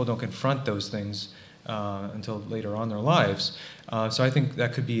oftentimes people don't confront those things until later on in their lives. So I think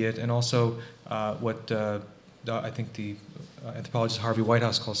that could be it. And also what I think the anthropologist Harvey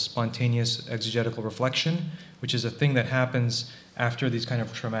Whitehouse calls spontaneous exegetical reflection, which is a thing that happens after these kind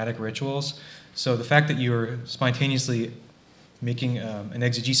of traumatic rituals. So the fact that you're spontaneously making an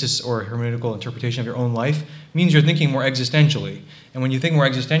exegesis or hermeneutical interpretation of your own life means you're thinking more existentially. And when you think more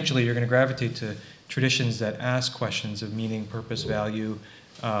existentially, you're going to gravitate to traditions that ask questions of meaning, purpose, value,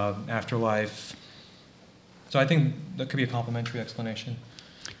 afterlife. So I think that could be a complementary explanation.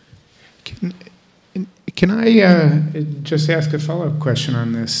 Can I just ask a follow-up question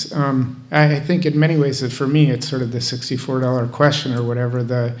on this? I think in many ways, for me, it's sort of the $64 question or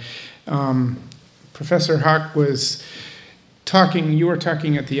whatever. Professor Hawk was talking, you were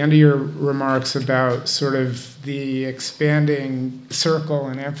talking at the end of your remarks about sort of the expanding circle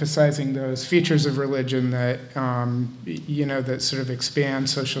and emphasizing those features of religion that, that sort of expand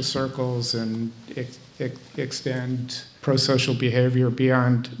social circles and extend pro-social behavior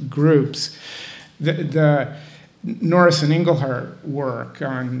beyond groups. The Norris and Engelhardt work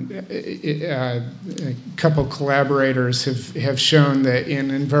on a couple collaborators have shown that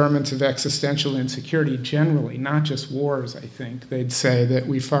in environments of existential insecurity generally, not just wars, I think, they'd say that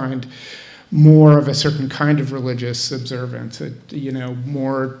we find more of a certain kind of religious observance,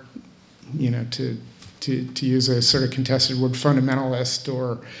 more, to use a sort of contested word, fundamentalist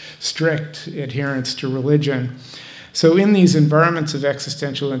or strict adherence to religion. So in these environments of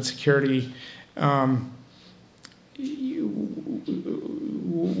existential insecurity,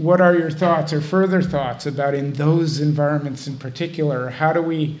 what are your thoughts or further thoughts about in those environments in particular? How do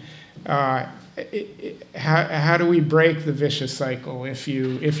we break the vicious cycle if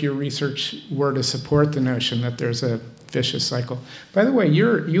your research were to support the notion that there's a vicious cycle? By the way,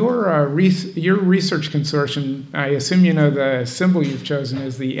 your research consortium, I assume you know the symbol you've chosen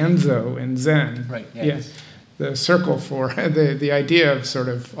is the Enzo in Zen. Right. Yeah. Yes. The circle for the idea of sort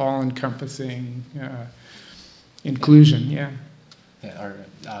of all-encompassing inclusion. Yeah. Our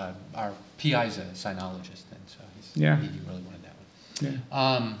PI is a sinologist, and so he really wanted that one.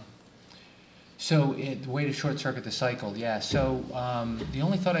 Yeah. So the way to short-circuit the cycle, yeah. So the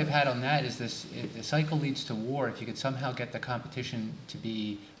only thought I've had on that is the cycle leads to war. If you could somehow get the competition to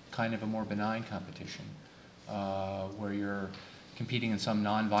be kind of a more benign competition, where you're competing in some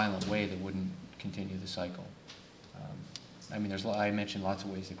non-violent way that wouldn't continue the cycle. I mentioned lots of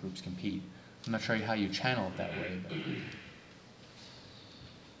ways that groups compete. I'm not sure how you channel it that way, but.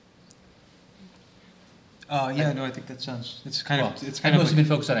 I think that sounds. It's kind of Most have been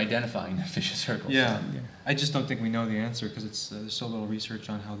focused on identifying the vicious circles. Yeah. I just don't think we know the answer because there's so little research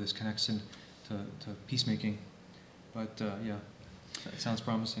on how this connects into peacemaking. But it sounds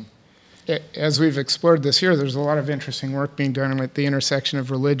promising. As we've explored this year, there's a lot of interesting work being done at the intersection of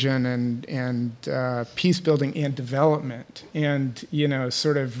religion and peace building and development, and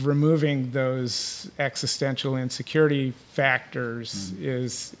sort of removing those existential insecurity factors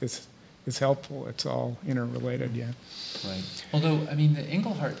is helpful. It's all interrelated, yeah. Right. Although, the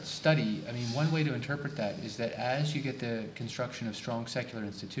Engelhardt study, one way to interpret that is that as you get the construction of strong secular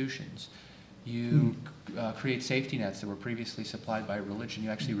institutions, you create safety nets that were previously supplied by religion. You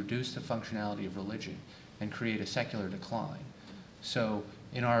actually reduce the functionality of religion and create a secular decline. So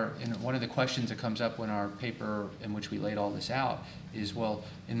in one of the questions that comes up when our paper in which we laid all this out is, well,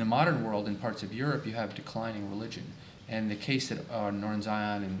 in the modern world, in parts of Europe, you have declining religion. And the case that Norn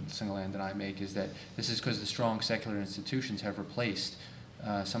Zion and Singaland and I make is that this is because the strong secular institutions have replaced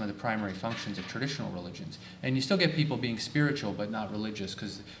some of the primary functions of traditional religions. And you still get people being spiritual but not religious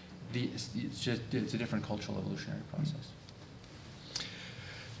because it's a different cultural evolutionary process.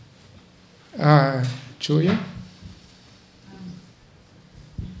 Julia?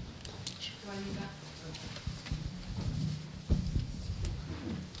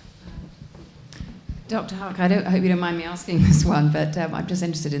 Dr. Hawk, I hope you don't mind me asking this one, but I'm just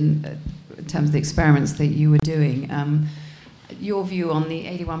interested in terms of the experiments that you were doing. your view on the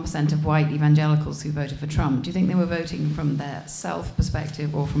 81% of white evangelicals who voted for Trump. Do you think they were voting from their self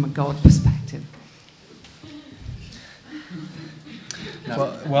perspective or from a God perspective?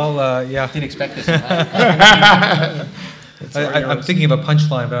 No. Yeah. Didn't expect this. I'm thinking of a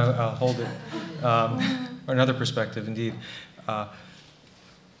punchline, but I'll hold it. Or another perspective, indeed. I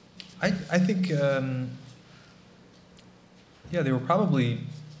think, they were probably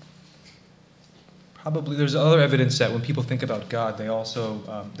there's other evidence that when people think about God, they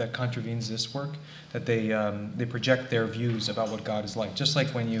also, that contravenes this work, that they project their views about what God is like. Just like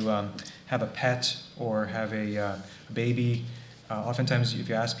when you have a pet or have a baby, oftentimes if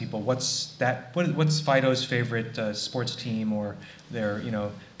you ask people, what's Fido's favorite sports team, or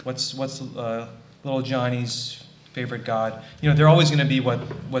what's little Johnny's favorite God, they're always going to be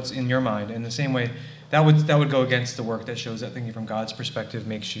what's in your mind. In the same way, that would go against the work that shows that thinking from God's perspective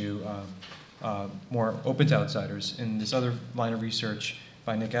makes you more open to outsiders. In this other line of research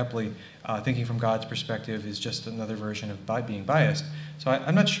by Nick Epley, thinking from God's perspective is just another version of being biased. So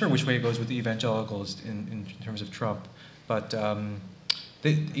I'm not sure which way it goes with the evangelicals in terms of Trump, but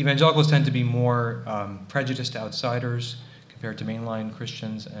the evangelicals tend to be more prejudiced to outsiders compared to mainline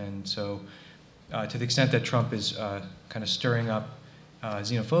Christians, and so to the extent that Trump is kind of stirring up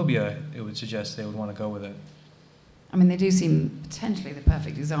xenophobia, it would suggest they would want to go with it. I mean, they do seem potentially the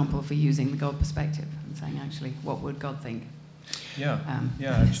perfect example for using the God perspective and saying, actually, what would God think? Yeah,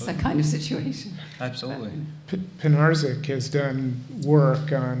 It's that kind of situation. Absolutely. Penarzik has done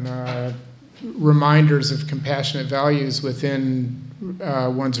work on reminders of compassionate values within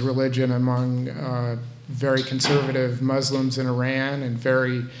one's religion among very conservative Muslims in Iran and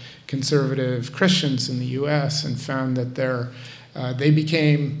very conservative Christians in the U.S., and found that they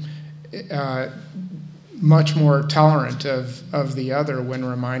became much more tolerant of the other when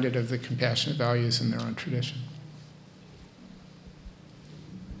reminded of the compassionate values in their own tradition.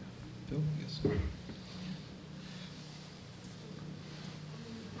 Bill, yes.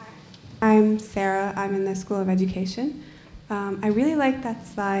 I'm Sarah. I'm in the School of Education. I really like that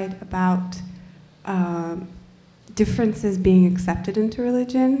slide about differences being accepted into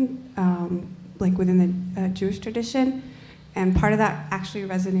religion, like within the Jewish tradition. And part of that actually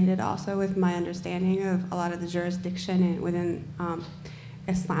resonated also with my understanding of a lot of the jurisdiction within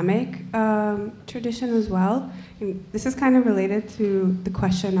Islamic tradition as well. And this is kind of related to the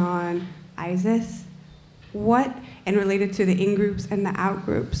question on ISIS. And related to the in-groups and the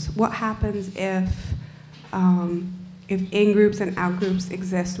out-groups. What happens if in-groups and out-groups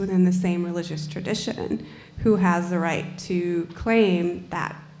exist within the same religious tradition? Who has the right to claim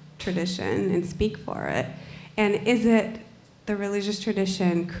that tradition and speak for it? And is it the religious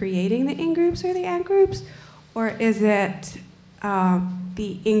tradition creating the in-groups or the out-groups? Or is it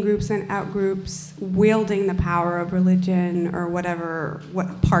the in-groups and out-groups wielding the power of religion or what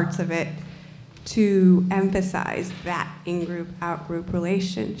parts of it to emphasize that in-group, out-group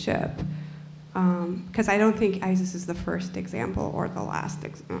relationship? Because I don't think ISIS is the first example or the last,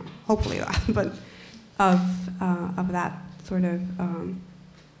 hopefully last, but of that sort of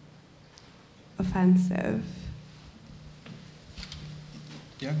offensive.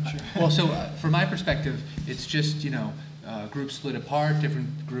 Yeah, sure. Well, so from my perspective, it's just, groups split apart, different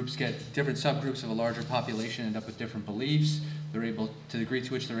subgroups of a larger population end up with different beliefs. They're able, to the degree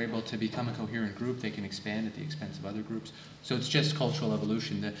to which they're able to become a coherent group, they can expand at the expense of other groups. So it's just cultural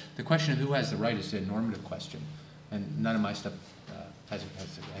evolution. The question of who has the right is a normative question, and none of my stuff has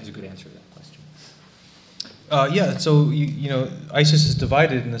a good answer to that question. So ISIS is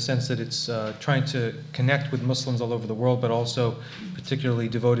divided in the sense that it's trying to connect with Muslims all over the world, but also particularly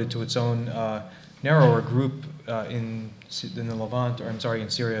devoted to its own narrower group in the Levant, in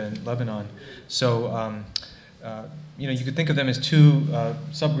Syria and Lebanon. So you could think of them as two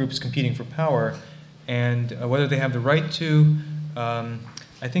subgroups competing for power, and whether they have the right to,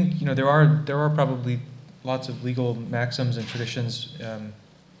 I think there are probably lots of legal maxims and traditions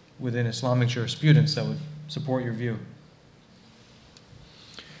within Islamic jurisprudence that would support your view.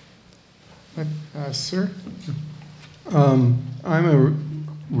 Sir? I'm a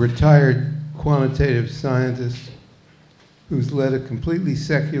retired quantitative scientist who's led a completely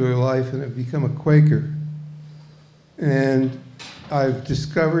secular life and have become a Quaker. And I've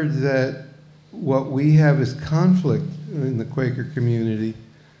discovered that what we have is conflict in the Quaker community,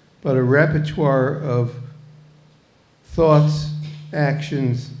 but a repertoire of thoughts,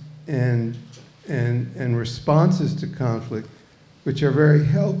 actions, and responses to conflict, which are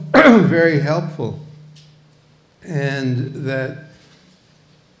very helpful, and that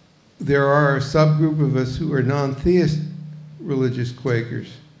there are a subgroup of us who are non-theist religious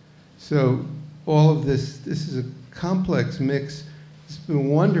Quakers. So all of this is a complex mix. It's been a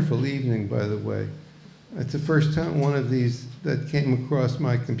wonderful evening, by the way. It's the first time one of these that came across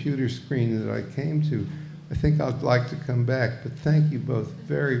my computer screen that I came to. I think I'd like to come back, but thank you both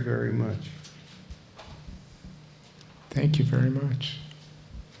very, very much. Thank you very much.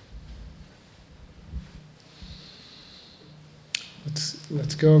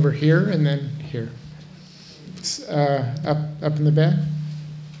 Let's go over here and then here. It's, up in the back.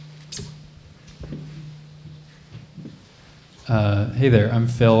 Hey there, I'm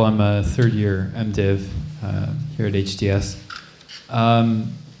Phil. I'm a third-year MDiv here at HDS.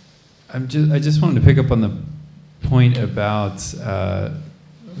 I just wanted to pick up on the point about we're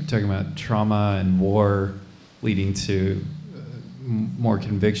talking about trauma and war leading to more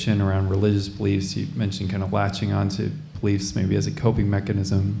conviction around religious beliefs. You mentioned kind of latching onto beliefs maybe as a coping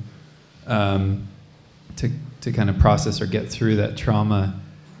mechanism to kind of process or get through that trauma.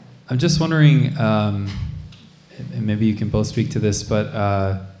 I'm just wondering, and maybe you can both speak to this, but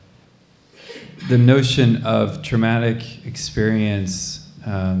the notion of traumatic experience,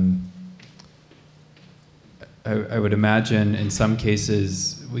 I would imagine in some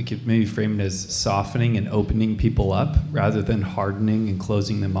cases we could maybe frame it as softening and opening people up rather than hardening and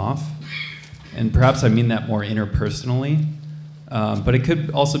closing them off. And perhaps I mean that more interpersonally, but it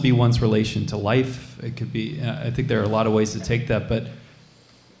could also be one's relation to life. It could be, I think there are a lot of ways to take that, but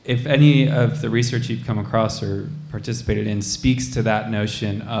if any of the research you've come across or participated in speaks to that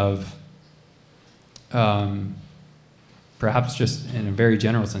notion of perhaps just in a very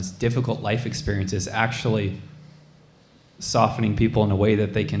general sense, difficult life experiences actually softening people in a way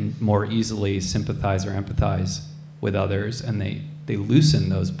that they can more easily sympathize or empathize with others, and they loosen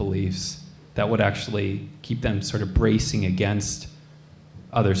those beliefs that would actually keep them sort of bracing against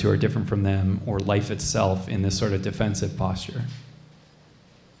others who are different from them or life itself in this sort of defensive posture.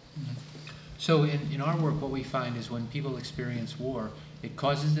 So in our work, what we find is when people experience war, it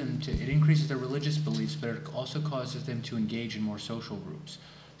causes them to, it increases their religious beliefs, but it also causes them to engage in more social groups.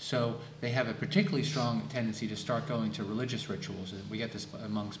 So they have a particularly strong tendency to start going to religious rituals. And we get this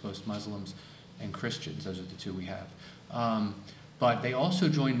amongst both Muslims and Christians. Those are the two we have. But they also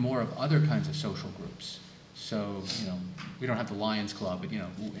join more of other kinds of social groups. So, you know, we don't have the Lions Club, but, you know,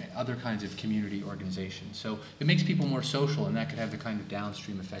 other kinds of community organizations. So it makes people more social, and that could have the kind of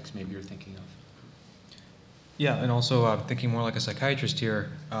downstream effects maybe you're thinking of. Yeah, and also thinking more like a psychiatrist here,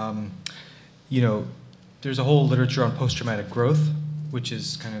 you know, there's a whole literature on post-traumatic growth, which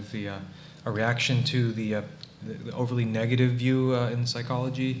is kind of a reaction to the overly negative view in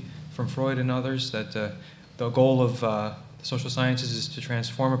psychology from Freud and others, that the goal of the social sciences is to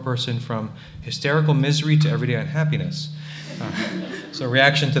transform a person from hysterical misery to everyday unhappiness. So a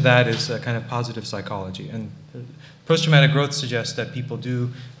reaction to that is kind of positive psychology. And post-traumatic growth suggests that people do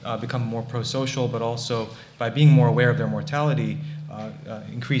become more pro-social, but also by being more aware of their mortality,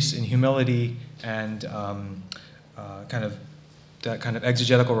 increase in humility and that kind of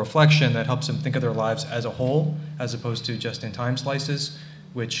exegetical reflection that helps them think of their lives as a whole, as opposed to just in time slices,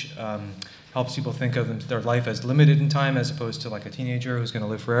 which helps people think of their life as limited in time as opposed to like a teenager who's going to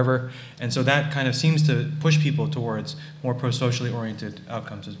live forever. And so that kind of seems to push people towards more pro-socially oriented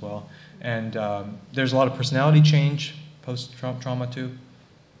outcomes as well. And there's a lot of personality change post-trauma too.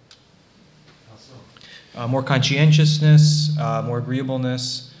 More conscientiousness, more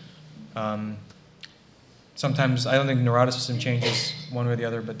agreeableness. Sometimes, I don't think neuroticism changes one way or the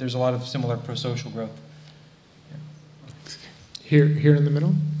other, but there's a lot of similar pro-social growth. Here in the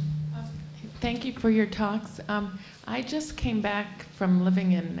middle. Thank you for your talks. I just came back from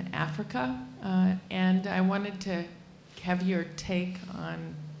living in Africa, and I wanted to have your take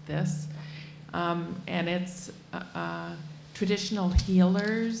on this. And it's traditional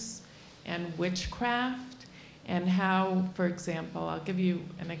healers and witchcraft, and how, for example, I'll give you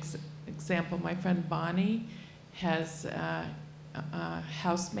an example. My friend Bonnie has a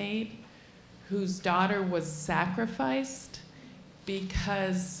housemaid whose daughter was sacrificed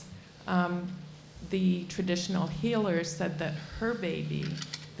because the traditional healer said that her baby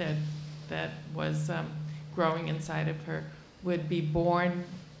that was growing inside of her would be born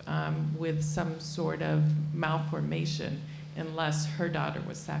with some sort of malformation unless her daughter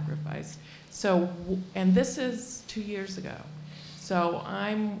was sacrificed. So, and this is 2 years ago. So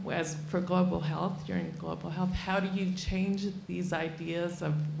for global health, you're in global health, how do you change these ideas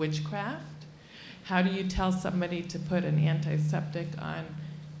of witchcraft? How do you tell somebody to put an antiseptic on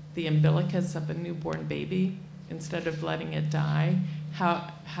the umbilicus of a newborn baby instead of letting it die?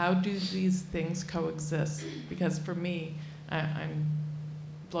 How do these things coexist? Because for me, I'm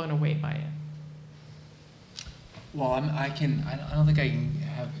blown away by it. Well, I don't think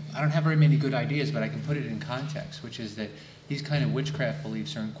I don't have very many good ideas, but I can put it in context, which is that these kind of witchcraft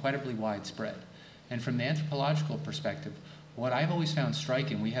beliefs are incredibly widespread. And from the anthropological perspective, what I've always found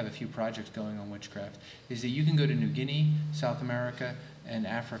striking, we have a few projects going on witchcraft, is that you can go to New Guinea, South America, and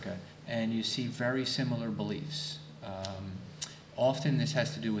Africa, and you see very similar beliefs. Often this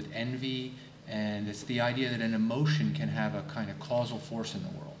has to do with envy, and it's the idea that an emotion can have a kind of causal force in the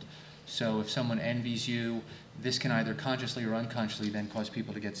world. So if someone envies you, this can either consciously or unconsciously then cause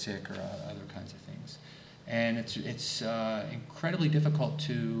people to get sick or other kinds of things. And it's incredibly difficult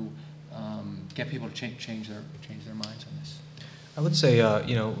to get people to change their minds on this. I would say,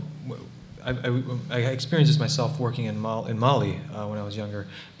 you know, I experienced this myself working in Mali when I was younger.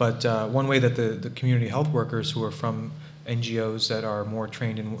 But one way that the community health workers who are from NGOs that are more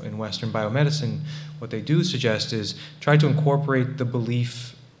trained in Western biomedicine, what they do suggest is try to incorporate the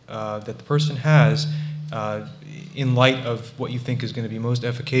belief that the person has in light of what you think is going to be most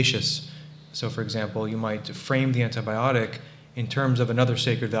efficacious. So, for example, you might frame the antibiotic in terms of another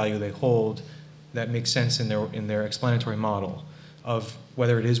sacred value they hold that makes sense in their explanatory model of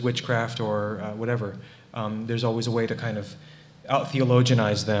whether it is witchcraft or whatever. There's always a way to kind of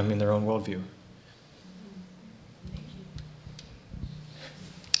out-theologianize them in their own worldview.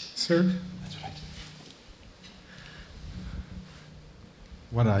 Sir? That's right.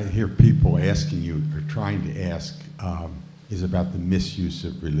 What I hear people asking you or trying to ask is about the misuse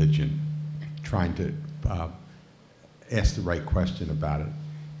of religion, trying to ask the right question about it,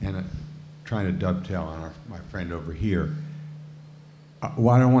 and trying to dovetail on my friend over here.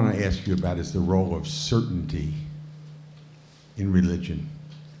 What I want to ask you about is the role of certainty in religion.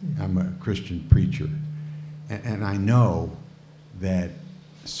 I'm a Christian preacher, and I know that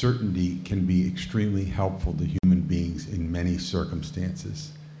certainty can be extremely helpful to human beings in many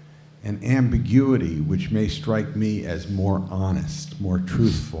circumstances. And ambiguity, which may strike me as more honest, more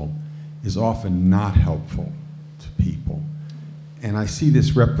truthful, is often not helpful to people. And I see this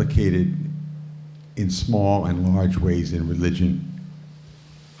replicated in small and large ways in religion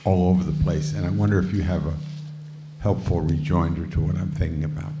all over the place. And I wonder if you have a helpful rejoinder to what I'm thinking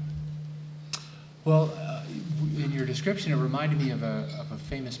about. Well, in your description, it reminded me of a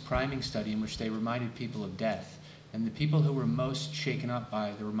famous priming study in which they reminded people of death. And the people who were most shaken up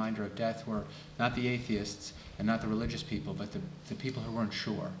by the reminder of death were not the atheists and not the religious people, but the people who weren't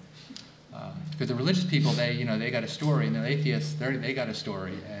sure. Because the religious people, they got a story, and the atheists, they got a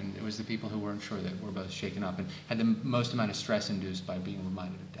story, and it was the people who weren't sure that were both shaken up and had the most amount of stress induced by being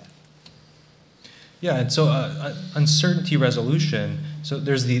reminded of death. Yeah, and so uncertainty resolution, so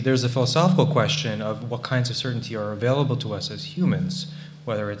there's the philosophical question of what kinds of certainty are available to us as humans,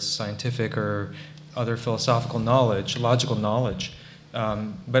 whether it's scientific or other philosophical knowledge, logical knowledge.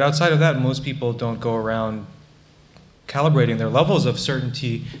 But outside of that, most people don't go around calibrating their levels of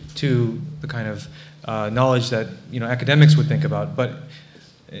certainty to the kind of knowledge that academics would think about. But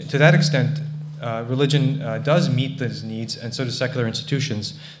to that extent, religion does meet those needs, and so do secular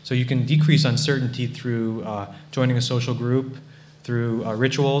institutions. So you can decrease uncertainty through joining a social group, through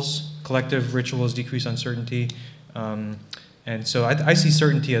rituals. Collective rituals decrease uncertainty. And so I see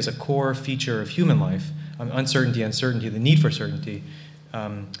certainty as a core feature of human life. Uncertainty and certainty, the need for certainty,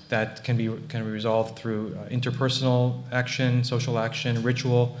 that can be resolved through interpersonal action, social action,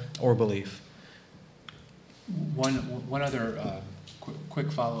 ritual, or belief. One other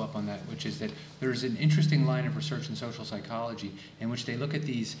quick follow-up on that, which is that there's an interesting line of research in social psychology in which they look at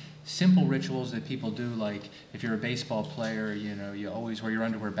these simple rituals that people do, like if you're a baseball player, you always wear your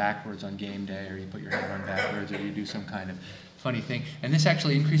underwear backwards on game day, or you put your head on backwards, or you do some kind of funny thing. And this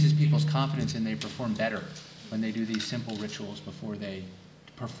actually increases people's confidence, and they perform better when they do these simple rituals before they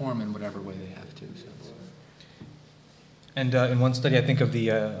perform in whatever way they have to. And in one study, I think of the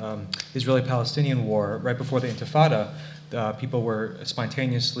Israeli-Palestinian war, right before the Intifada, people were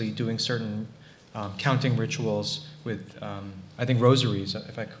spontaneously doing certain counting rituals with, I think, rosaries,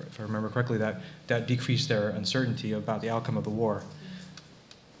 if I remember correctly, that decreased their uncertainty about the outcome of the war.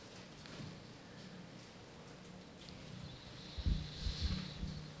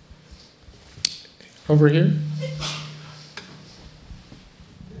 Over here.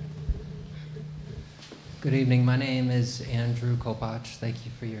 Good evening. My name is Andrew Kopach. Thank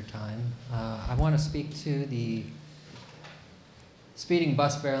you for your time. I want to speak to the speeding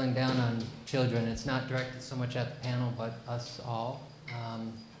bus barreling down on children. It's not directed so much at the panel, but us all.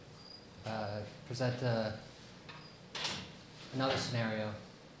 Present another scenario.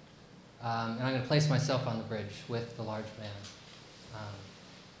 And I'm going to place myself on the bridge with the large man.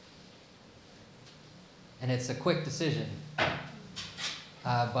 And it's a quick decision,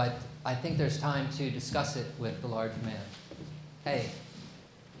 but I think there's time to discuss it with the large man. Hey,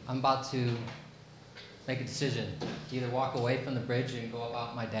 I'm about to make a decision. To either walk away from the bridge and go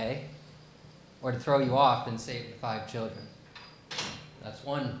about my day, or to throw you off and save the 5 children. That's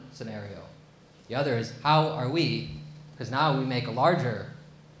one scenario. The other is, how are we, because now we make a larger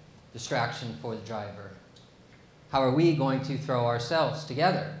distraction for the driver, how are we going to throw ourselves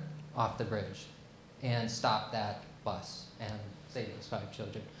together off the bridge and stop that bus and save those 5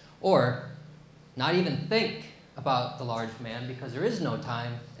 children? Or not even think about the large man because there is no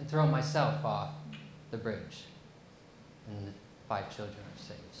time, and throw myself off the bridge and the 5 children are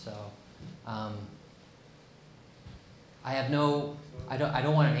saved. So I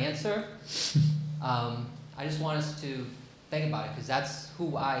don't want an answer. I just want us to think about it because that's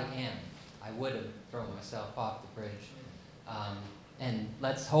who I am. I would have thrown myself off the bridge. And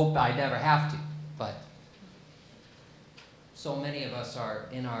let's hope I never have to, but so many of us are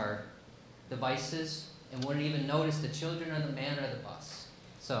in our devices and wouldn't even notice the children or the man or the bus.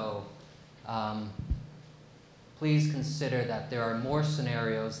 So please consider that there are more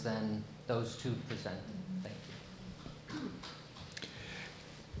scenarios than those 2 presented. Thank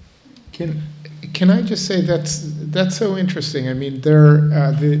you. Can I just say that's so interesting? I mean,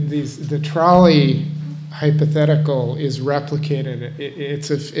 the trolley hypothetical is replicated.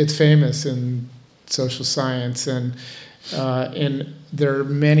 It's famous in social science, and there are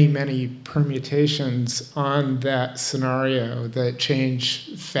many permutations on that scenario that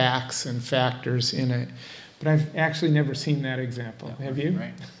change facts and factors in it. But I've actually never seen that example. Have you?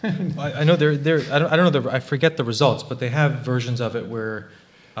 Right. I know I don't know. I forget the results, but they have versions of it where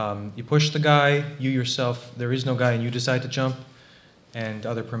you push the guy, you yourself, there is no guy, and you decide to jump, and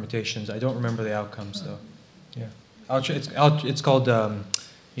other permutations. I don't remember the outcomes though. Yeah, it's called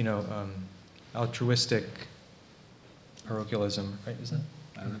altruistic parochialism, right? Is that?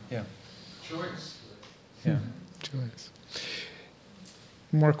 I don't know. Yeah. Choice. Yeah. Choice.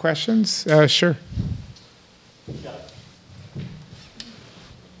 More questions? Sure. Yeah.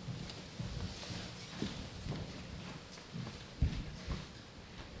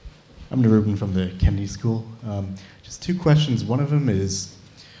 I'm Narubin from the Kennedy School. Just 2 questions. One of them is,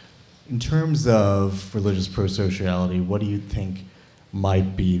 in terms of religious pro-sociality, what do you think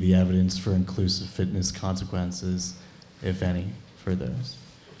might be the evidence for inclusive fitness consequences, if any, for those?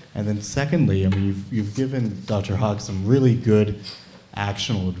 And then secondly, I mean, you've given Dr. Hawk some really good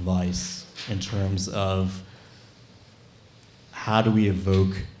actionable advice in terms of how do we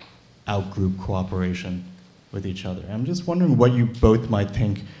evoke out-group cooperation with each other. I'm just wondering what you both might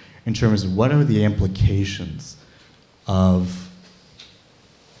think in terms of what are the implications of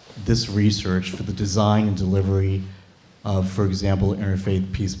this research for the design and delivery of, for example,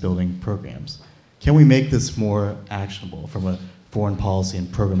 interfaith peace-building programs. Can we make this more actionable from a foreign policy and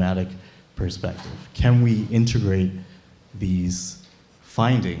programmatic perspective? Can we integrate these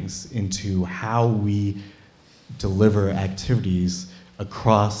findings into how we deliver activities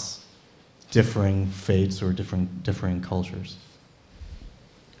across differing faiths or differing cultures?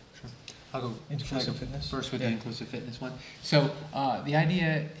 I'll go inclusive fitness. First with the inclusive fitness one. So the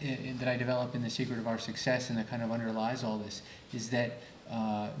idea that I developed in The Secret of Our Success and that kind of underlies all this is that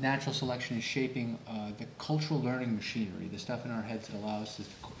natural selection is shaping the cultural learning machinery, the stuff in our heads that allows us to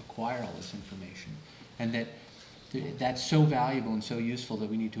acquire all this information. And that's so valuable and so useful that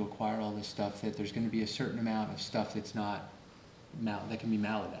we need to acquire all this stuff, that there's going to be a certain amount of stuff that's not, that can be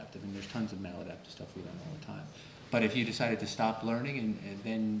maladaptive. And there's tons of maladaptive stuff we learn all the time. But if you decided to stop learning, and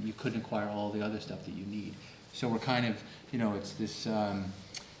then you couldn't acquire all the other stuff that you need. So we're kind of, it's this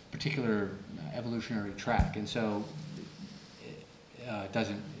particular evolutionary track. And so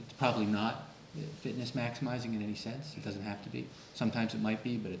it's probably not fitness maximizing in any sense. It doesn't have to be. Sometimes it might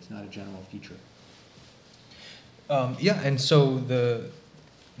be, but it's not a general feature. Yeah, and so the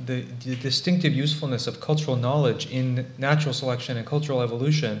distinctive usefulness of cultural knowledge in natural selection and cultural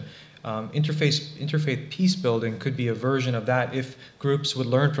evolution, interfaith peace building could be a version of that if groups would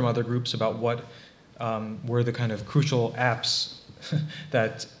learn from other groups about what were the kind of crucial apps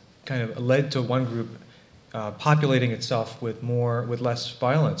that kind of led to one group populating itself with less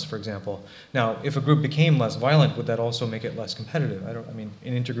violence, for example. Now, if a group became less violent, would that also make it less competitive?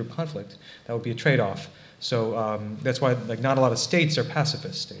 In intergroup conflict, that would be a trade-off. So that's why, not a lot of states are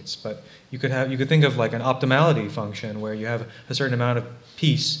pacifist states, but you could think of like an optimality function where you have a certain amount of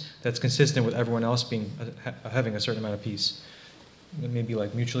peace that's consistent with everyone else having a certain amount of peace. Maybe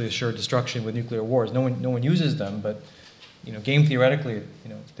like mutually assured destruction with nuclear wars. No one uses them, but game theoretically,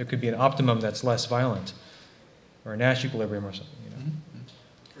 there could be an optimum that's less violent, or a Nash equilibrium or something.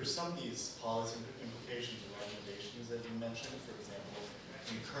 For some of these policy implications or recommendations that you mentioned, for example,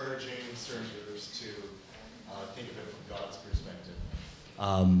 encouraging certain groups to think of it from God's perspective.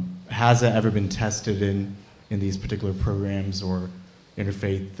 Has it ever been tested in these particular programs or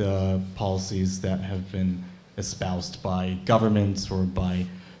interfaith policies that have been espoused by governments or by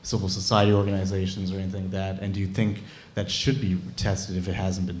civil society organizations or anything like that? And do you think that should be tested if it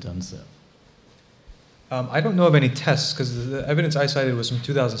hasn't been done so? I don't know of any tests because the evidence I cited was from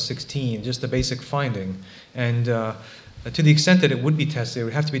 2016, just a basic finding. And to the extent that it would be tested, it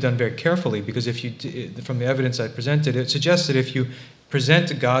would have to be done very carefully because if you, from the evidence I presented, it suggests that if you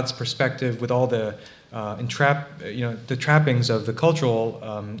present God's perspective with all the the trappings of the cultural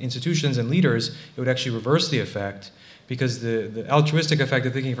institutions and leaders, it would actually reverse the effect because the altruistic effect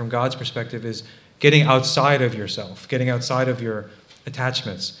of thinking from God's perspective is getting outside of yourself, getting outside of your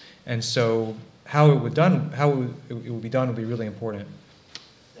attachments. And so how it would be done would be really important.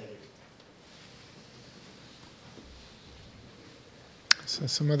 So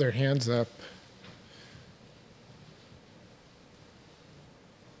some other hands up.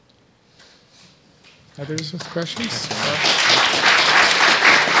 Others with questions?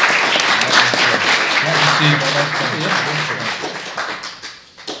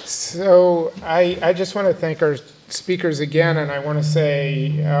 So I just want to thank our speakers again, and I want to say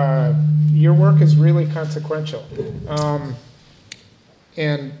your work is really consequential.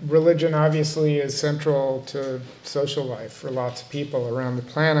 And religion obviously is central to social life for lots of people around the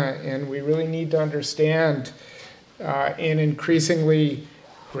planet, and we really need to understand in increasingly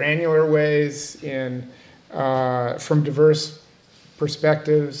granular ways, from diverse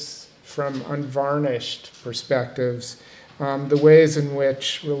perspectives, from unvarnished perspectives, the ways in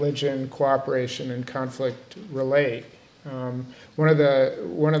which religion, cooperation, and conflict relate. One of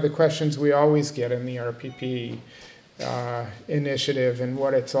the questions we always get in the RPP initiative and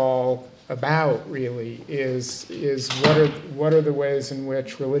what it's all about really is what are the ways in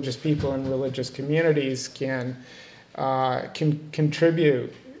which religious people and religious communities can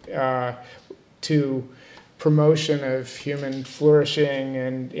contribute to promotion of human flourishing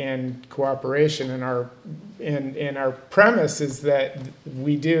and cooperation. And our premise is that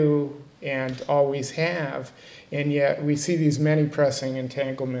we do and always have, and yet we see these many pressing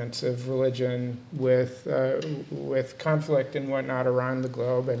entanglements of religion with conflict and whatnot around the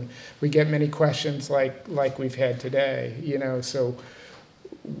globe, and we get many questions like we've had today. So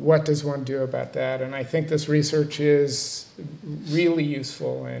what does one do about that? And I think this research is really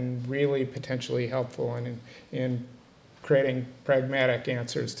useful and really potentially helpful in creating pragmatic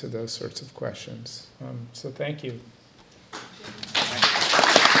answers to those sorts of questions. So thank you.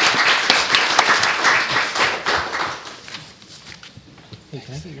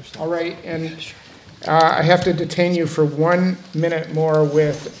 All right, and I have to detain you for 1 minute more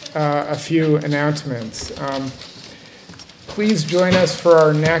with a few announcements. Please join us for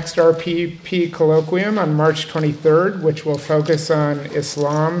our next RPP colloquium on March 23rd, which will focus on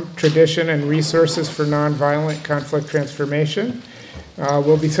Islam, tradition, and resources for nonviolent conflict transformation.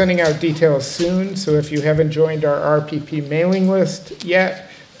 We'll be sending out details soon, so if you haven't joined our RPP mailing list yet,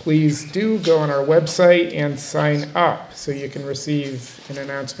 please do go on our website and sign up so you can receive an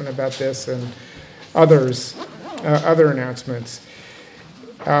announcement about this and other announcements.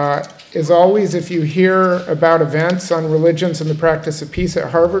 As always, if you hear about events on religions and the practice of peace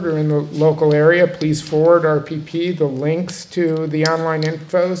at Harvard or in the local area, please forward RPP the links to the online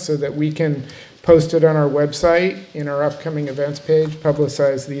info so that we can post it on our website in our upcoming events page,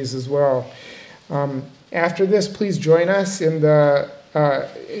 publicize these as well. After this, please join us in the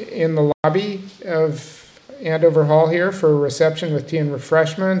lobby of Andover Hall here for a reception with tea and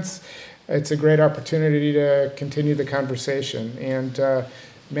refreshments. It's a great opportunity to continue the conversation. And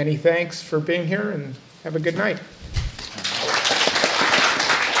many thanks for being here, and have a good night.